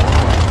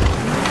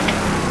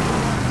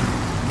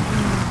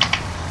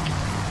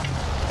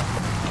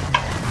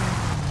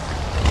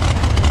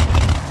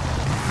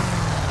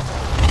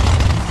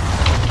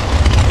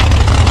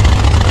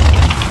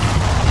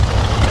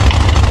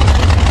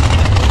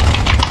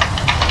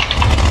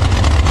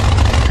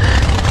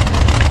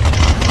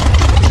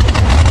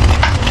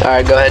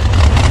 Alright, go ahead.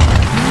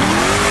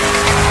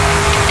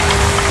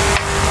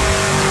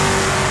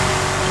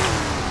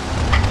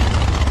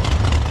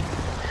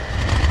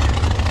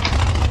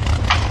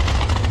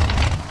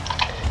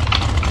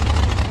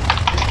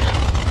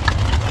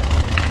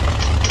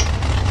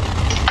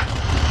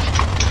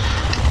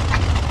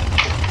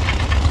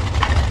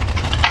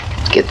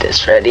 Get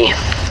this ready.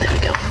 There we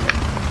go.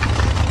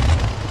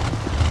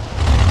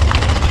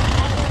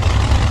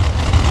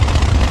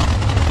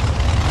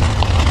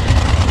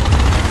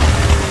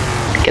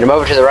 Get him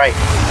over to the right.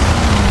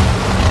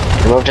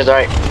 Get him over to the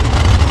right.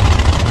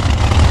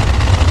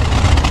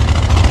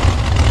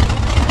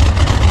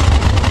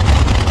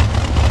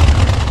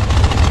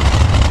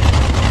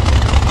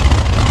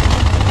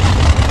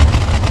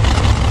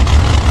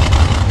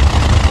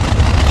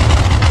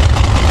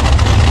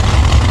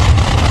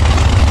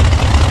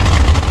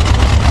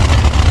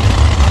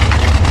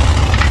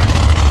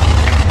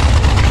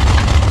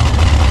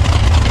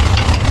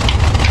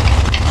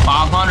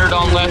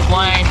 On left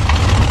lane.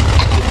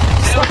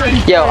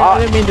 Yo, I'll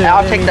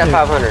take that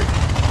 500.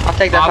 I'll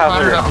take that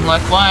 500. On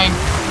left lane.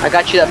 I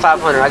got you that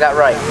 500. I got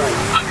right.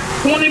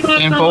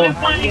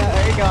 10-4. Yeah,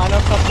 there you go. I know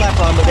it's not slap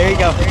on, but there you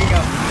go. There you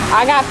go.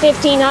 I got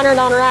 1500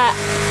 on right.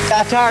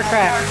 Got tire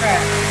crack.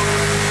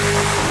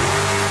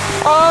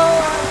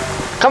 Oh.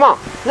 Come on.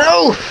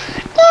 No.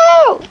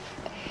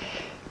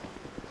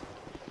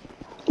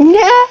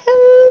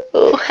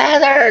 No.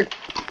 Hazard.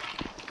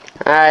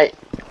 Alright.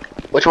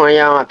 Which one of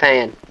y'all am I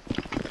paying?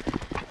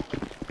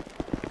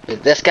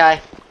 This guy?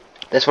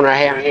 This one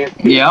right here?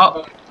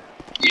 Yep.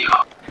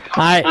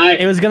 Alright,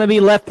 it was gonna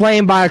be left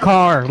lane by a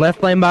car.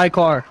 Left lane by a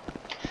car.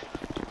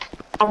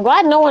 I'm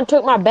glad no one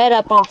took my bet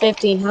up on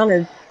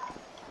 1500.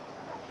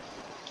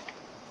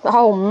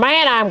 Oh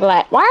man, I'm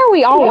glad. Why are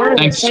we all wearing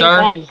the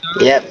same thing?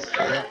 Yep.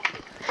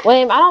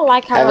 William, I don't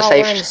like how we're all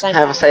wearing the same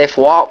Have a safe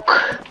walk.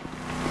 Good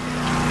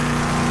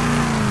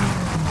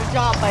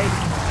job, baby.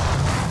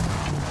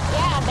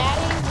 Yeah,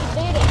 Daddy, you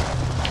did it.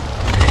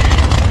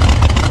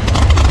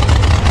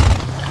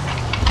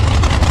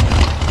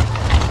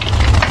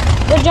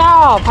 Good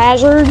job,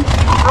 Hazard.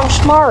 I'm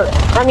smart.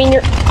 I mean,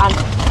 I'm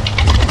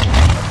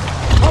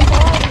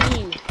proud of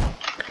you.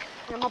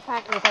 I'm gonna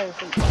pack your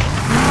parachute.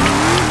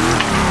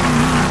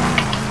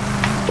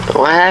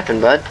 What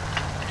happened, bud?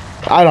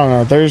 I don't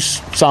know.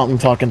 There's something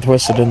fucking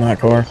twisted in that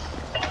car.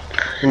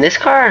 In this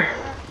car?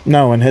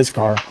 No, in his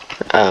car.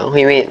 Oh, what do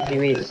you mean?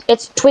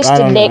 It's twisted, I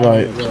don't Dick. know,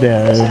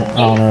 yeah, I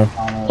don't know.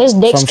 His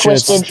dick's Some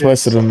shit's twisted.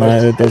 twisted in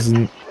that. It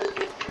doesn't.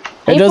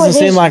 He It doesn't put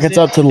seem his- like it's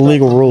up to the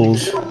legal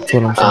rules. That's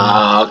what I'm saying.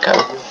 Oh, okay.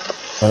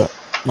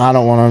 But I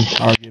don't want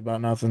to argue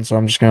about nothing, so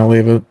I'm just gonna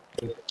leave it.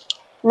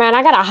 Man,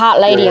 I got a hot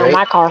lady on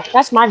my car.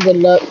 That's my good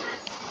luck.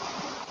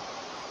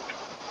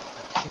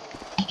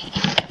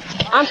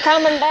 I'm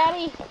coming,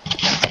 Daddy.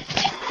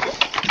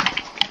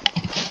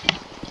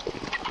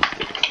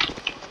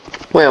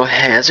 Well,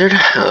 Hazard.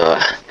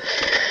 Yeah,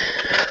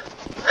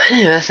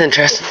 that's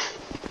interesting.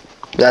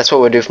 That's what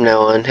we'll do from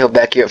now on. He'll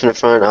back you up from the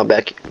front. I'll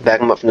back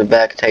him up from the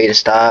back. Tell you to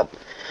stop,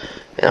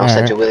 And I'll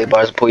set your wheelie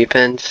bars and pull your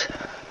pins.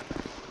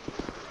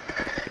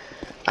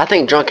 I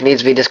think drunk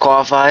needs to be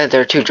disqualified.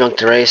 They're too drunk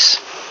to race.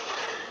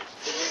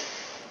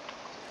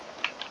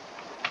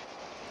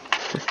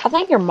 I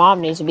think your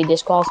mom needs to be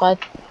disqualified.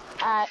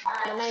 Alright,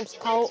 my name's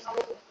Colt.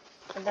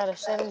 I got a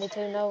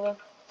 72 Nova.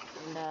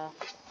 And,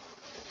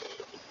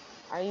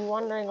 are you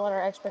wondering what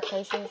our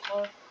expectations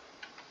were?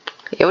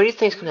 Yeah, what do you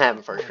think's gonna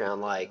happen first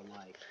round? Like,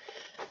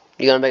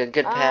 you gonna make a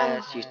good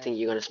pass? You think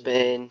you're gonna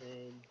spin?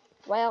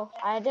 Well,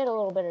 I did a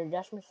little bit of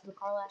adjustments to the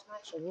car last night,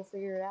 so we'll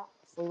figure it out.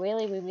 If we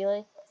wheelie, we wheelie.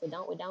 If we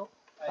don't, we don't.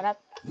 But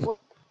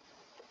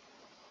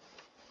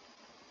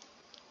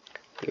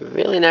You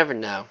really never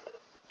know.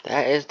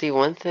 That is the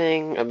one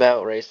thing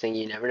about racing.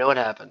 You never know what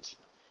happens.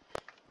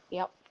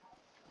 Yep.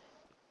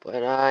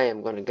 But I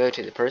am gonna go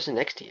to the person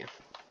next to you.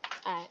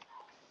 Alright.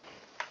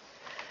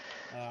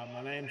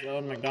 My name's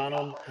Owen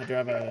McDonald. I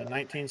drive a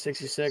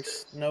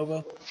 1966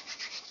 Nova,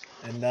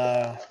 and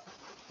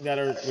we got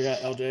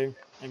LJ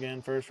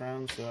again first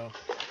round, so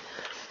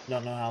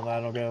don't know how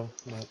that'll go,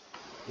 but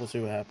we'll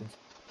see what happens.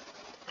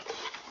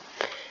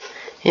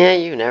 Yeah,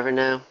 you never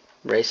know.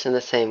 Racing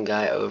the same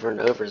guy over and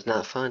over is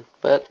not fun,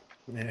 but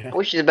Yeah. I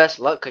wish you the best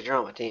of luck because you're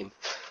on my team.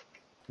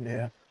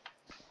 Yeah.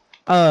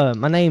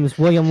 My name is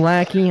William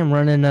Lackey. I'm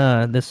running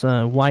this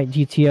white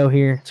GTO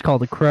here. It's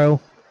called the Crow.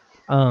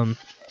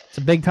 It's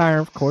a big tire,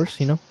 of course.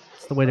 You know,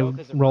 it's the way to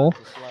roll.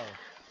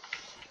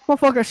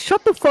 Motherfucker,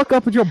 shut the fuck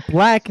up with your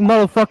black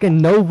motherfucking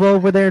Nova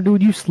over there,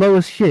 dude. You slow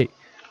as shit.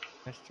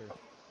 That's true.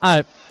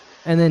 Alright,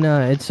 and then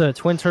it's a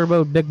twin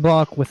turbo big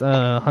block with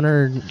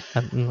 100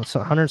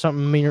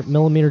 something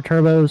millimeter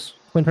turbos,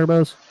 twin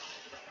turbos,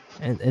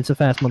 and it's a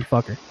fast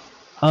motherfucker.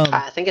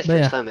 I think it's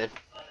pretty slow, man.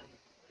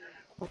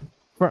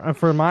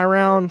 For my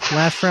round,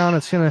 last round,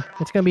 it's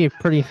gonna be a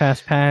pretty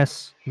fast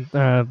pass,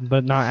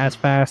 but not as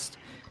fast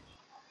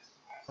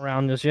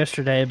around as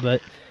yesterday.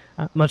 But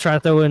I'm gonna try to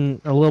throw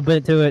in a little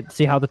bit to it,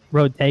 see how the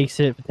road takes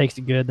it. If it takes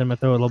it good, then I'm gonna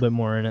throw a little bit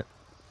more in it.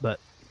 But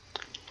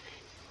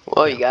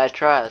well, you gotta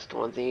try. That's the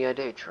one thing you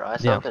gotta do. Try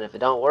something. If it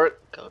don't work,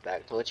 go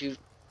back to what you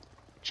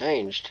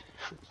changed.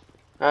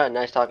 All right,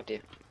 nice talking to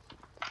you.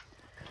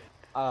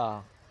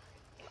 My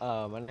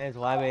name's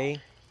YB.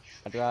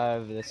 I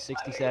drive the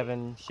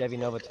 67 Chevy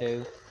Nova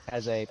 2.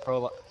 Has a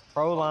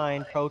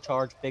Proline Pro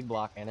Charge big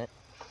block in it.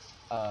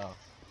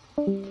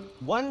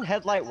 One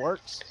headlight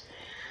works.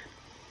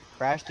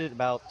 Crashed it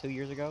about 2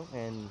 years ago,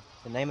 and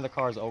the name of the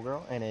car is Old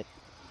Girl, and it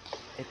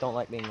don't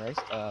like being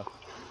raced.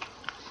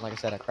 Like I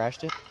said, I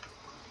crashed it,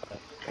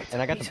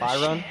 and I got the buy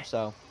run.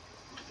 So,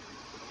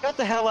 shut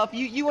the hell up!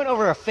 You went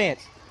over a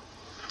fence.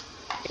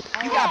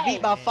 You got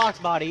beat by Fox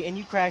Body, and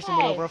you crashed and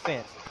went over a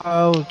fence.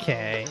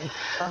 okay.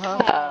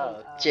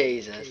 Oh,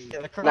 Jesus.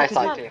 Yeah, nice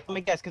talking to you. Let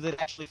me guess, because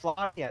it actually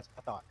flies. Yes,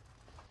 I thought.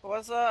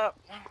 What's up?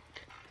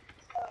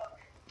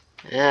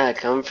 Yeah,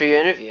 coming for your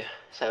interview.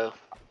 So,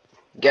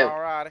 go.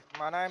 Alrighty.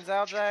 My name's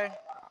LJ.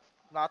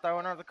 Not the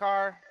owner of the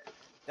car.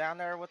 Down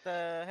there with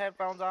the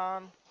headphones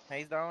on.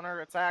 He's the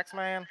owner. It's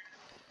Axeman.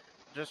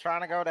 Just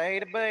trying to go to A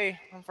to B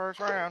in first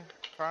round.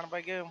 Trying to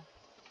be good.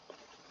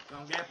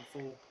 Don't get the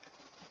fool.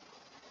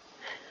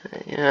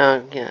 You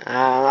know, yeah,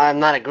 I'm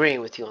not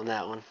agreeing with you on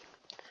that one.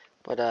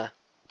 But,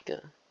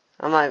 good.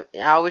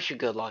 I wish you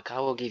good luck.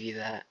 I will give you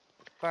that.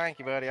 Thank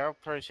you, buddy. I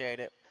appreciate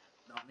it.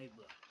 Don't need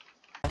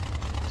blood.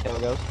 See how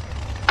it goes.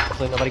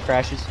 Hopefully nobody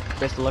crashes.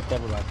 Best of luck to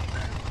everybody.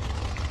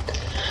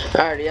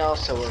 Alrighty, y'all.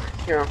 So we're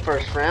here on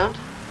first round.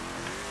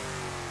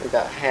 We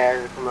got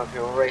Harry to come up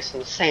here. We're racing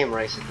the same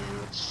race again,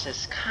 which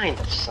just kind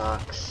of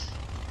sucks.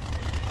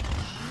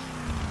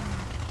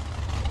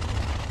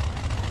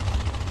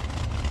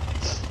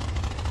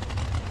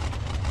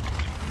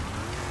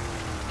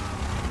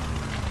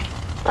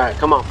 Alright,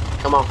 come on,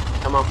 come on,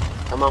 come on,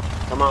 come on,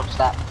 come on,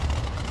 stop.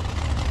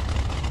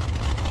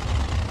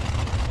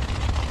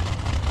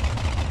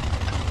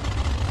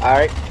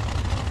 Alright.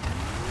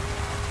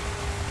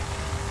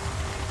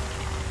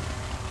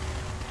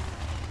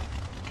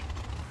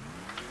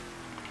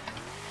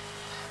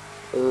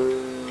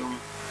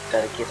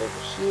 Gotta get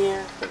over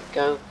here. There we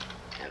go.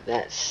 Have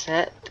that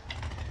set.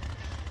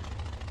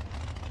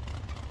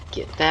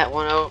 Get that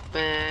one open,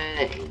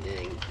 and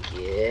then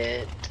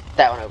get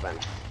that one open.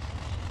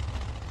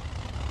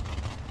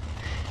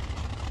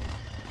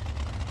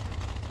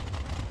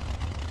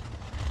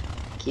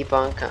 Keep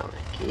on coming,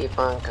 keep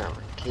on coming,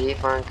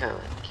 keep on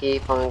coming,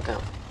 keep on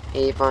coming,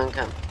 keep on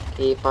coming,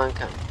 keep on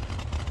coming.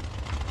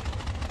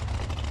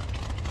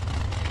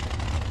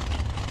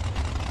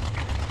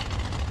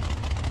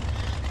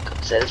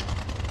 Says,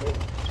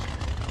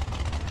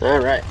 all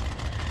right.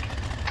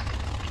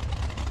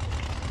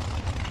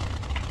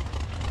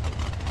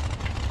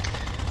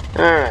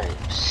 All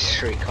right,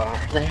 streetcar.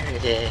 There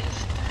it is.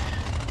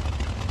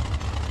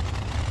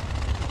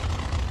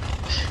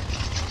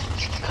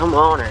 Come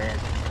on, Ed.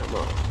 Come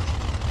on.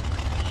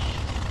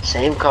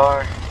 Same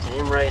car,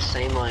 same race,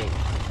 same lane.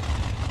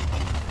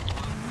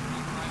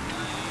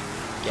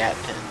 Gap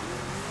pin.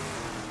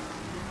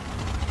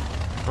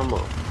 Come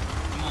on.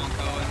 Come on,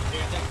 Cohen.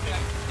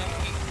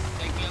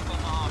 Take me up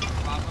on my offer.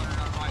 500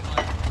 on right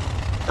lane.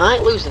 I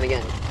ain't losing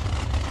again.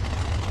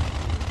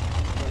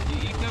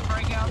 You could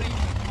break out even.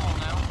 Come on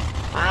now.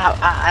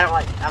 I don't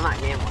like. I'm not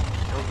gambling.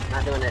 I'm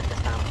not doing it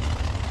this time.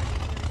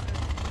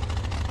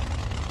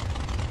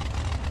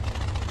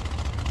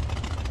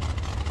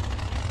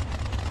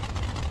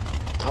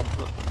 Oh,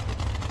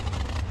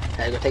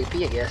 had to go take a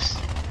pee, I guess.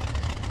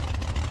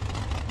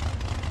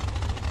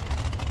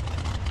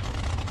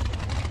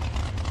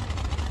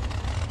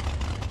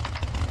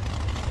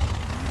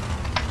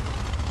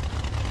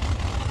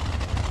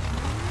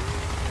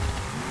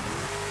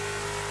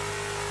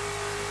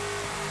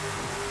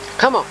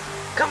 Come on,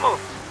 come on,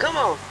 come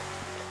on!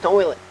 Don't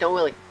wheel it, don't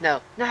wheel it.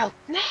 No, no,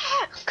 no!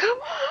 Come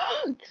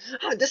on!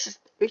 Oh, this is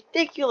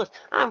ridiculous.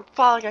 I'm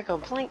filing a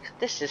complaint.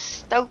 This is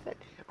stupid.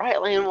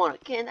 Right lane one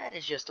again. That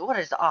is just, what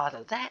is the odds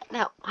of that?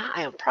 No,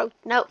 I am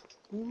no,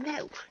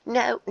 no,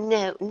 no,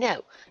 no,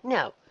 no,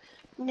 no,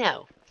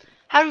 no.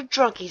 How do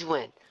drunkies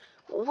win?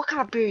 What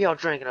kind of beer y'all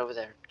drinking over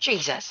there?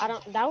 Jesus. I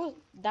don't.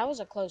 That was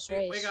a close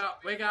race.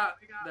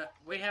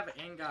 We have an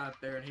end guy up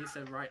there, and he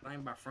said right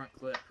lane by front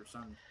clip or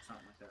something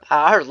like that.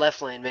 I heard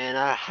left lane, man.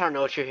 I don't know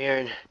what you're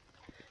hearing.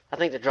 I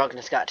think the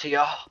drunkenness got to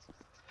y'all.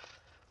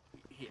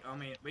 I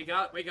mean, we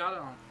got it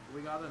on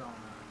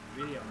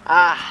video.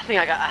 I think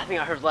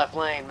I heard left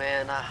lane,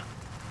 man. I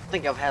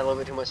think I've had a little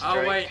bit too much to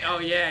drink. Oh wait, oh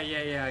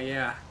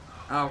yeah.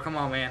 Oh come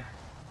on, man.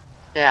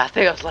 Yeah, I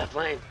think I was left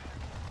lane.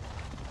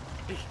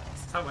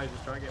 Somebody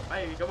just trying to get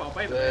paid. Come on,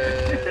 pay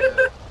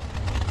the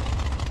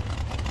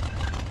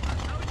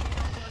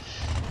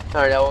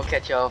Alright, I will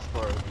catch y'all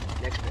for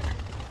next bit.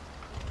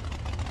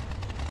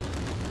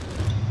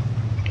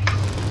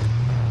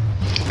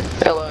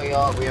 Hello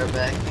y'all, we are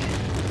back.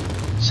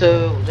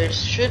 So there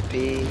should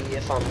be,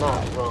 if I'm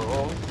not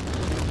wrong,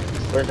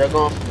 where they're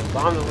going from the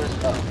bottom of the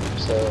list up.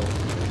 So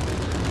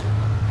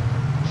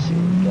let's see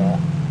what we got.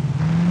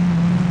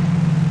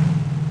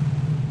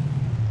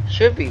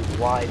 Should be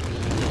YB.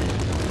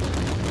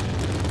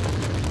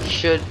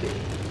 Should be.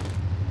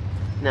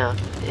 Now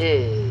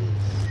is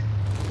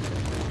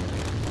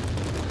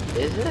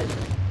it?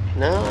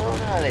 No, I don't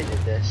know how they did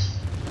this.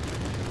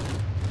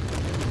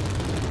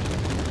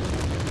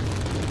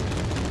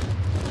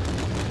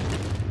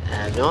 I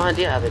have no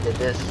idea how they did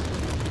this.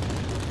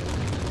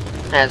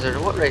 Hazard,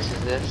 what race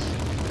is this?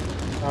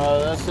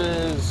 This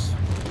is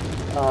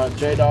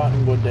J. Dot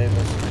and Wood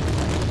Davis.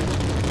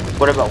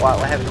 What about what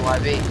happened to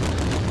YB?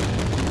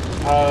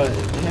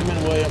 Him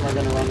and William are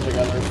gonna run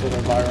together for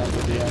the buy runs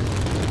at the end.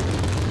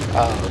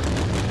 Oh,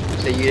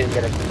 so you didn't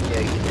get a, yeah,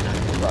 you did not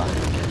get a buy.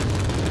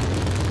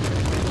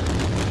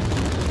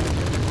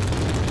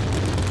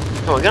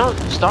 Come on,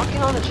 start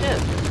getting on the chip.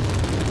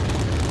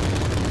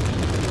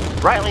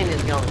 Right lane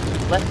is going,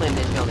 left lane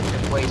is going to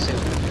chip way soon.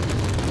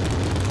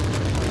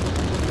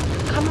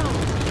 Come on,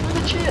 get on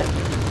the chip.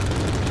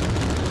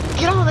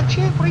 Get on the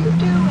chip, what are you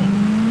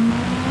doing?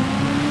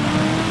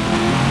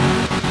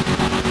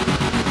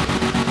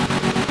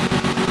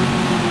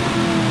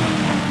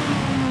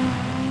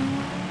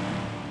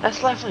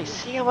 That's left lane.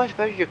 See how much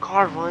better your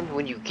car runs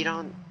when you get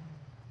on?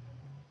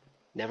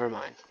 Never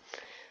mind.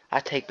 I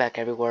take back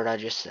every word I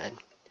just said.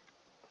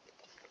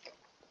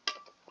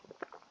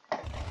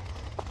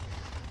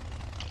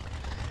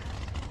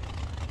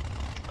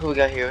 Who we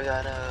got here? We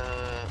got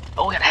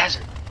oh, we got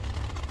Hazard.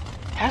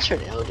 Hazard,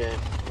 LJ.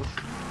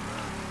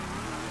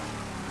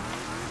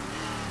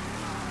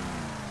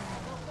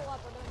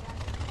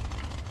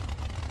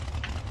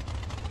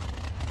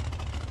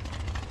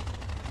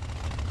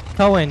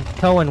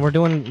 Cohen, we're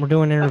doing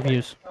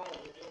interviews.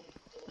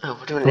 Oh,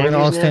 we're doing We're gonna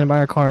all interviews stand now? by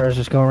our cars,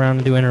 just go around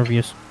and do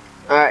interviews.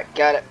 Alright,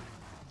 got it.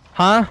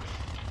 Huh?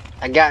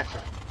 I got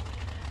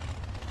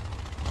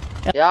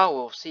you. Y'all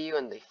will see you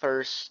in the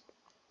first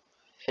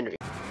interview.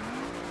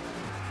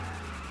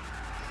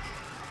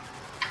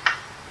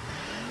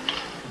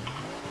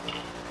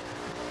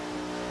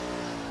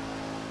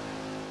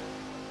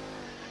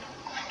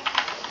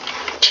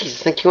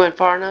 Jeez, think you went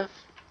far enough?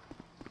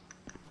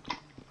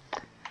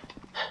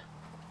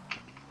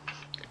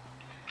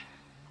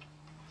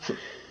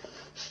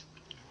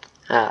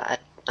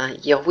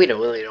 Yeah, we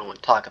really don't want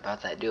to talk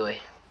about that, do we?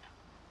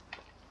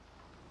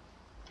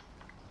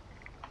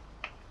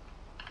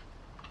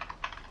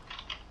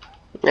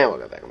 Yeah, we'll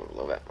go back a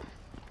little bit.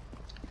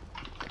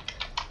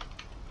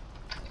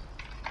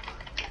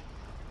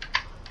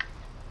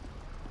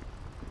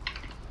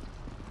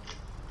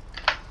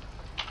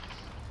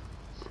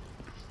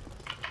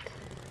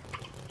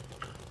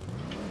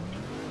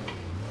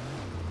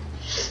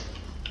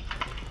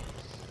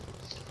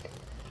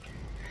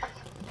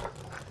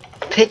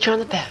 Picture on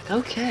the back,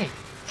 okay.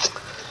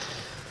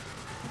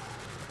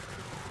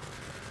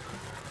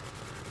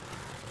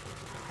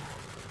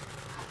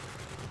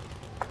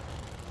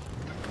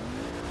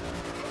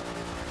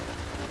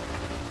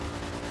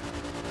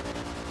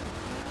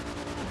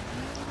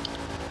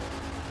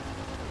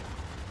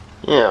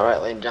 Yeah,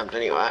 right lane jumped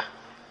anyway.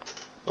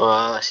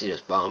 Well, unless he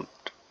just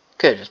bumped.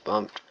 Could've just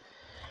bumped.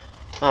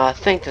 I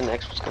think the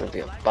next one's gonna be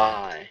a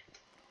bye.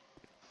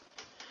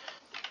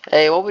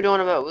 Hey, what we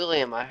doing about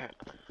William? I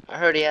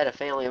heard he had a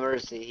family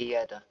emergency. He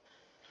had to.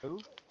 Who?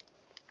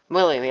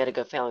 William, he had to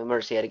go family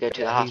emergency. He had to go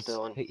to the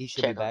hospital and he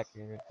should be check back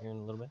here in a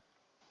little bit.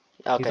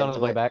 on. He's Okay, on his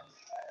way back.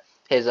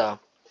 His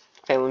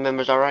family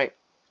members all right?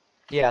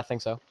 Yeah, I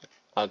think so.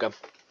 Okay.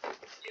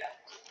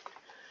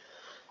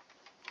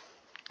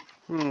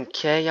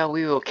 Okay, y'all.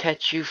 We will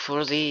catch you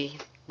for the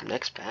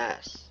next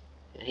pass.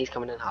 And he's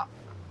coming in hot.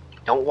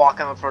 Don't walk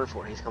out in front of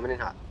Ford. He's coming in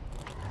hot.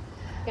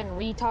 Fucking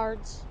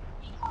retards.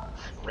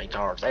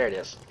 Retards. There it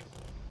is.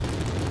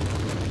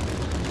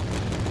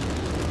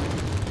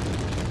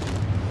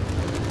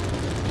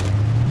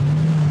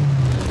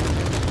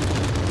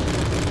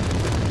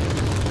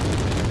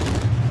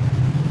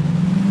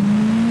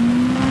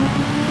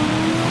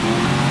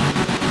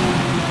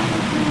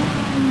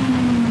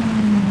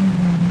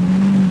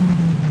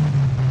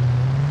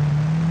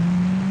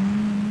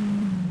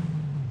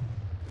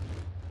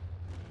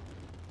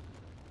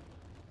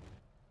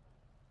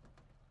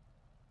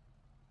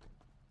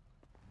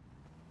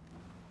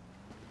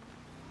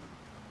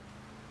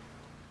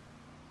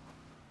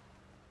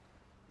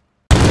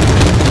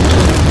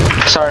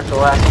 Sorry for the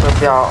last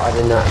clip, y'all. I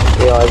did not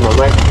realize my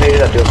microphone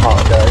muted. I do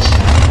apologize.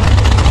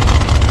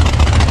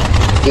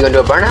 You gonna do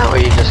a burnout, or are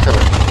you just gonna?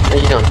 What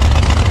are you doing?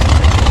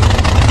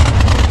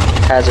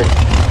 Hazard.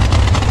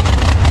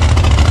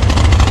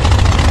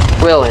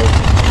 Willing.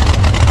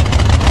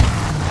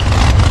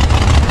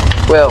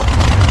 Will.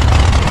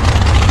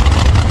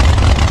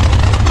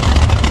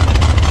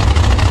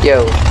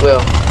 Yo,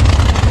 Will.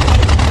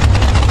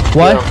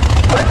 What? Will.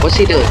 What's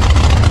he doing?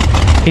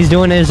 He's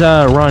doing his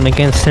run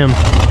against him.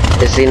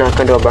 Is he not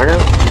gonna do a burnout?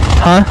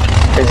 Huh?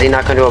 Is he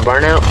not gonna do a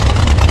burnout?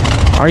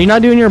 Are you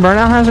not doing your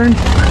burnout, Hazard?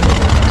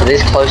 Cause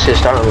he's close to the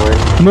starting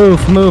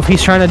line. Move.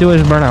 He's trying to do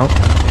his burnout.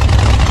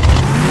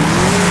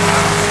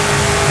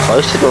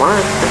 Close to the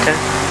line. Okay.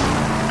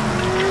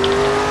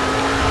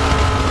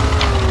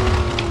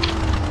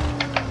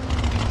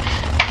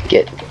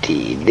 Get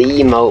the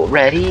emote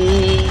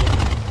ready.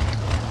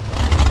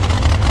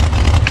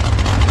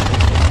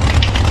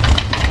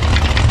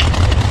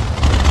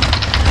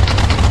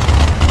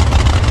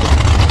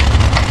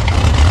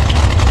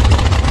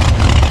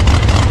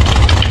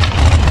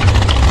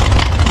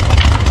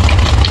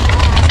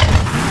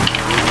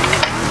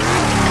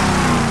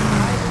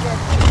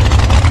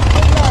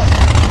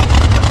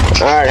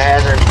 Alright,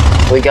 Hazard.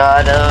 We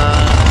got,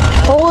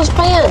 Pull his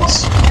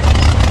pants.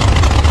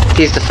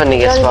 He's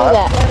defending his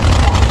spot.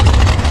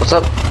 What's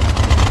up?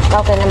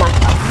 Okay, never mind.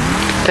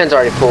 Pin's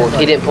already pulled.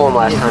 He didn't pull him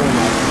last time.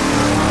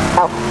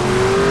 Oh.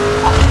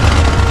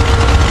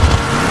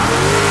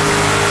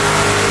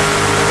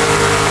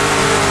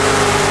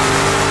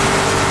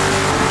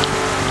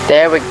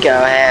 There we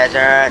go,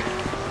 Hazard.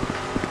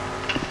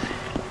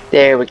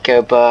 There we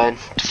go, bud.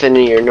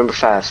 Defending your number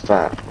 5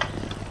 spot.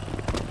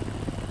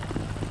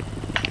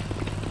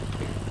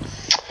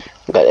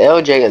 We got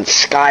LJ and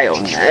Skyle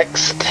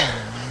next.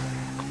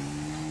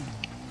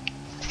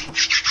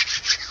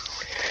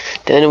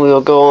 Then we will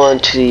go on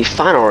to the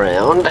final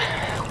round,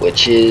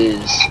 which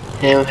is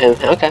him.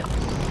 Okay.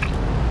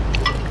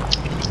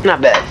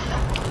 Not bad.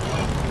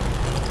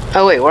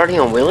 Oh wait, we're already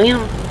on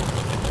William?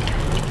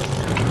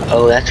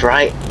 Oh, that's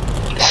right.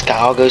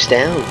 Skyle goes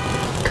down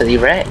because he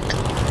wrecked.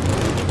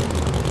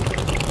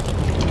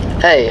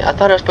 Hey, I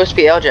thought it was supposed to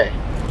be LJ.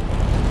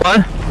 What?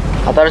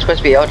 I thought it was supposed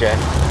to be LJ.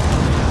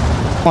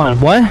 Hold on,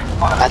 what?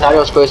 I thought it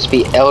was supposed to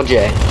be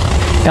LJ.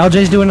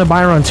 LJ's doing the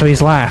buy run, so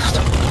he's last.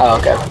 Oh,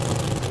 okay.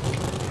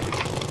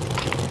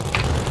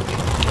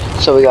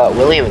 So we got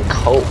William and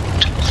Colt.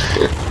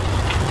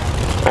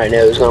 Alright,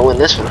 now who's gonna win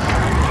this one?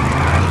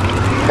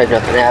 If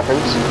nothing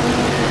happens.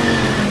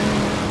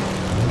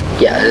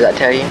 Yeah, does that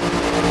tell you?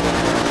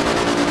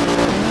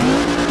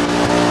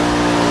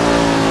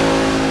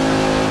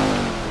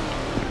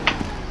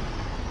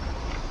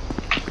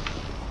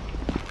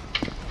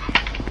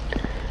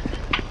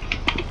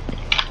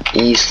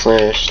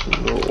 E/Norway.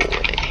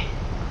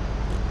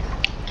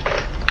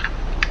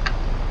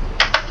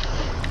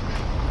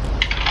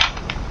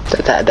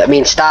 That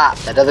means stop.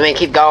 That doesn't mean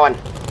keep going.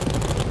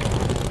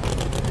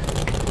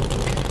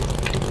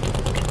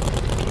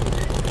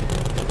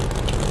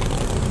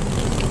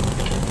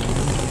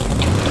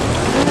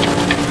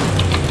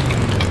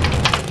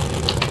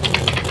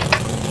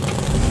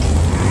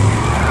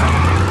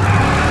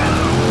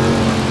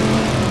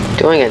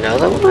 Doing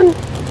another one?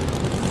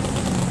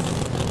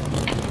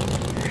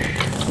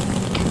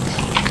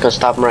 Gonna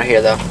stop him right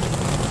here though.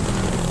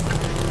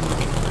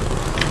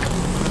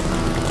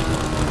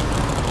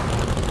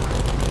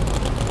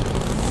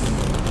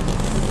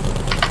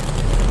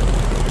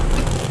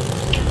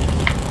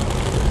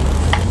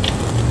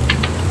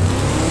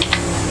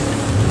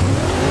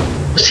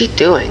 What's he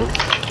doing?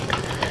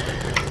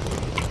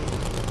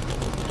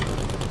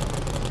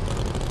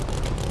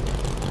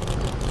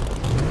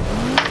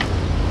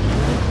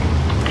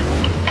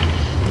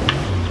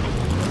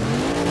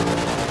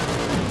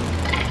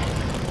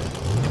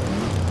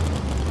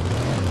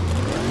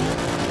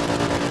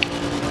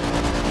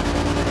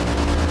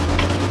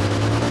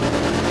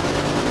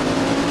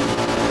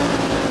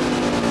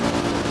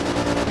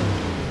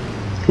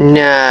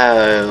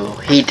 No,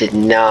 he did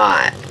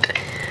not.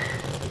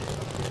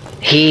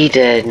 He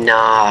did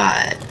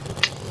not.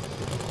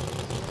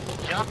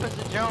 Jump is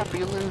a jump,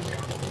 you lose.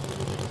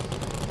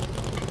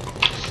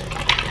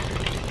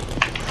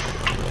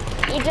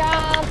 You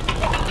jump.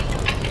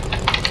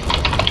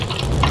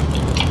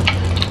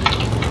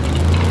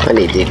 I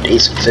need to eat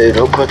some food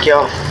real quick,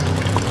 y'all.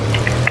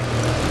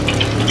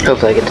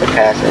 Hopefully I get to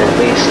pass it at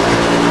least.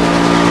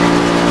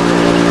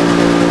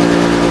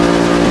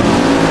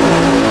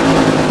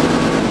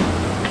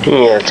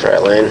 Yeah, that's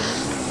right, Lane.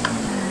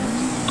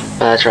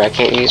 That's right, I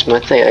can't use my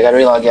thing. I gotta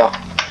relog, y'all.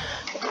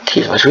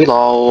 Let's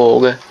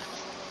relog.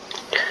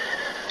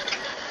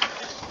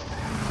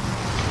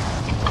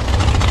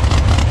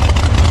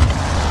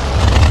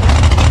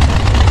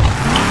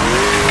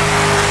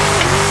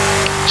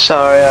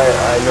 Sorry,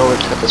 I normally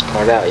cut this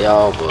part out,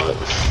 y'all, but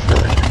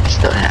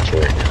it's not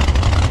happening right now.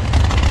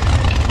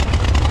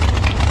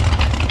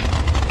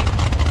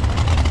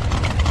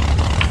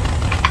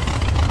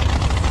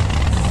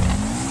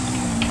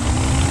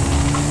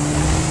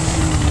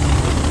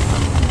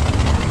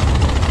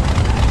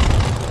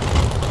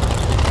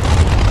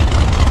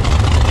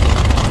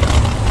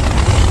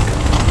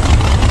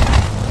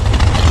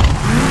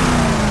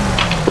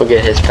 We'll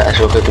get his pass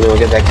real quick and then we'll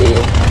get back to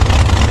eating.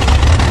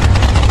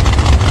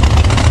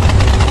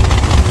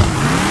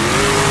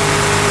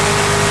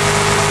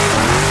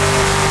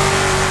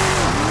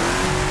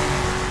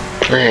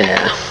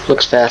 Yeah,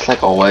 looks fast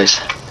like always.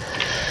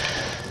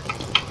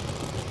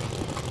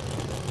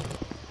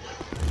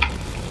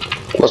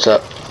 What's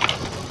up?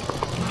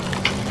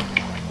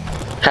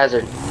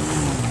 Hazard.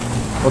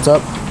 What's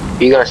up?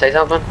 You gonna say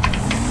something?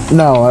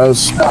 No, I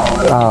was,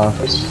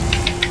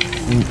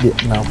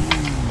 no.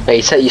 Hey,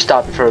 you said you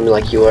stopped in front of me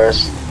like you were.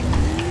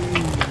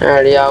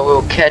 Alrighty, I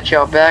will catch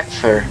y'all back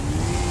for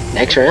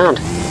next round.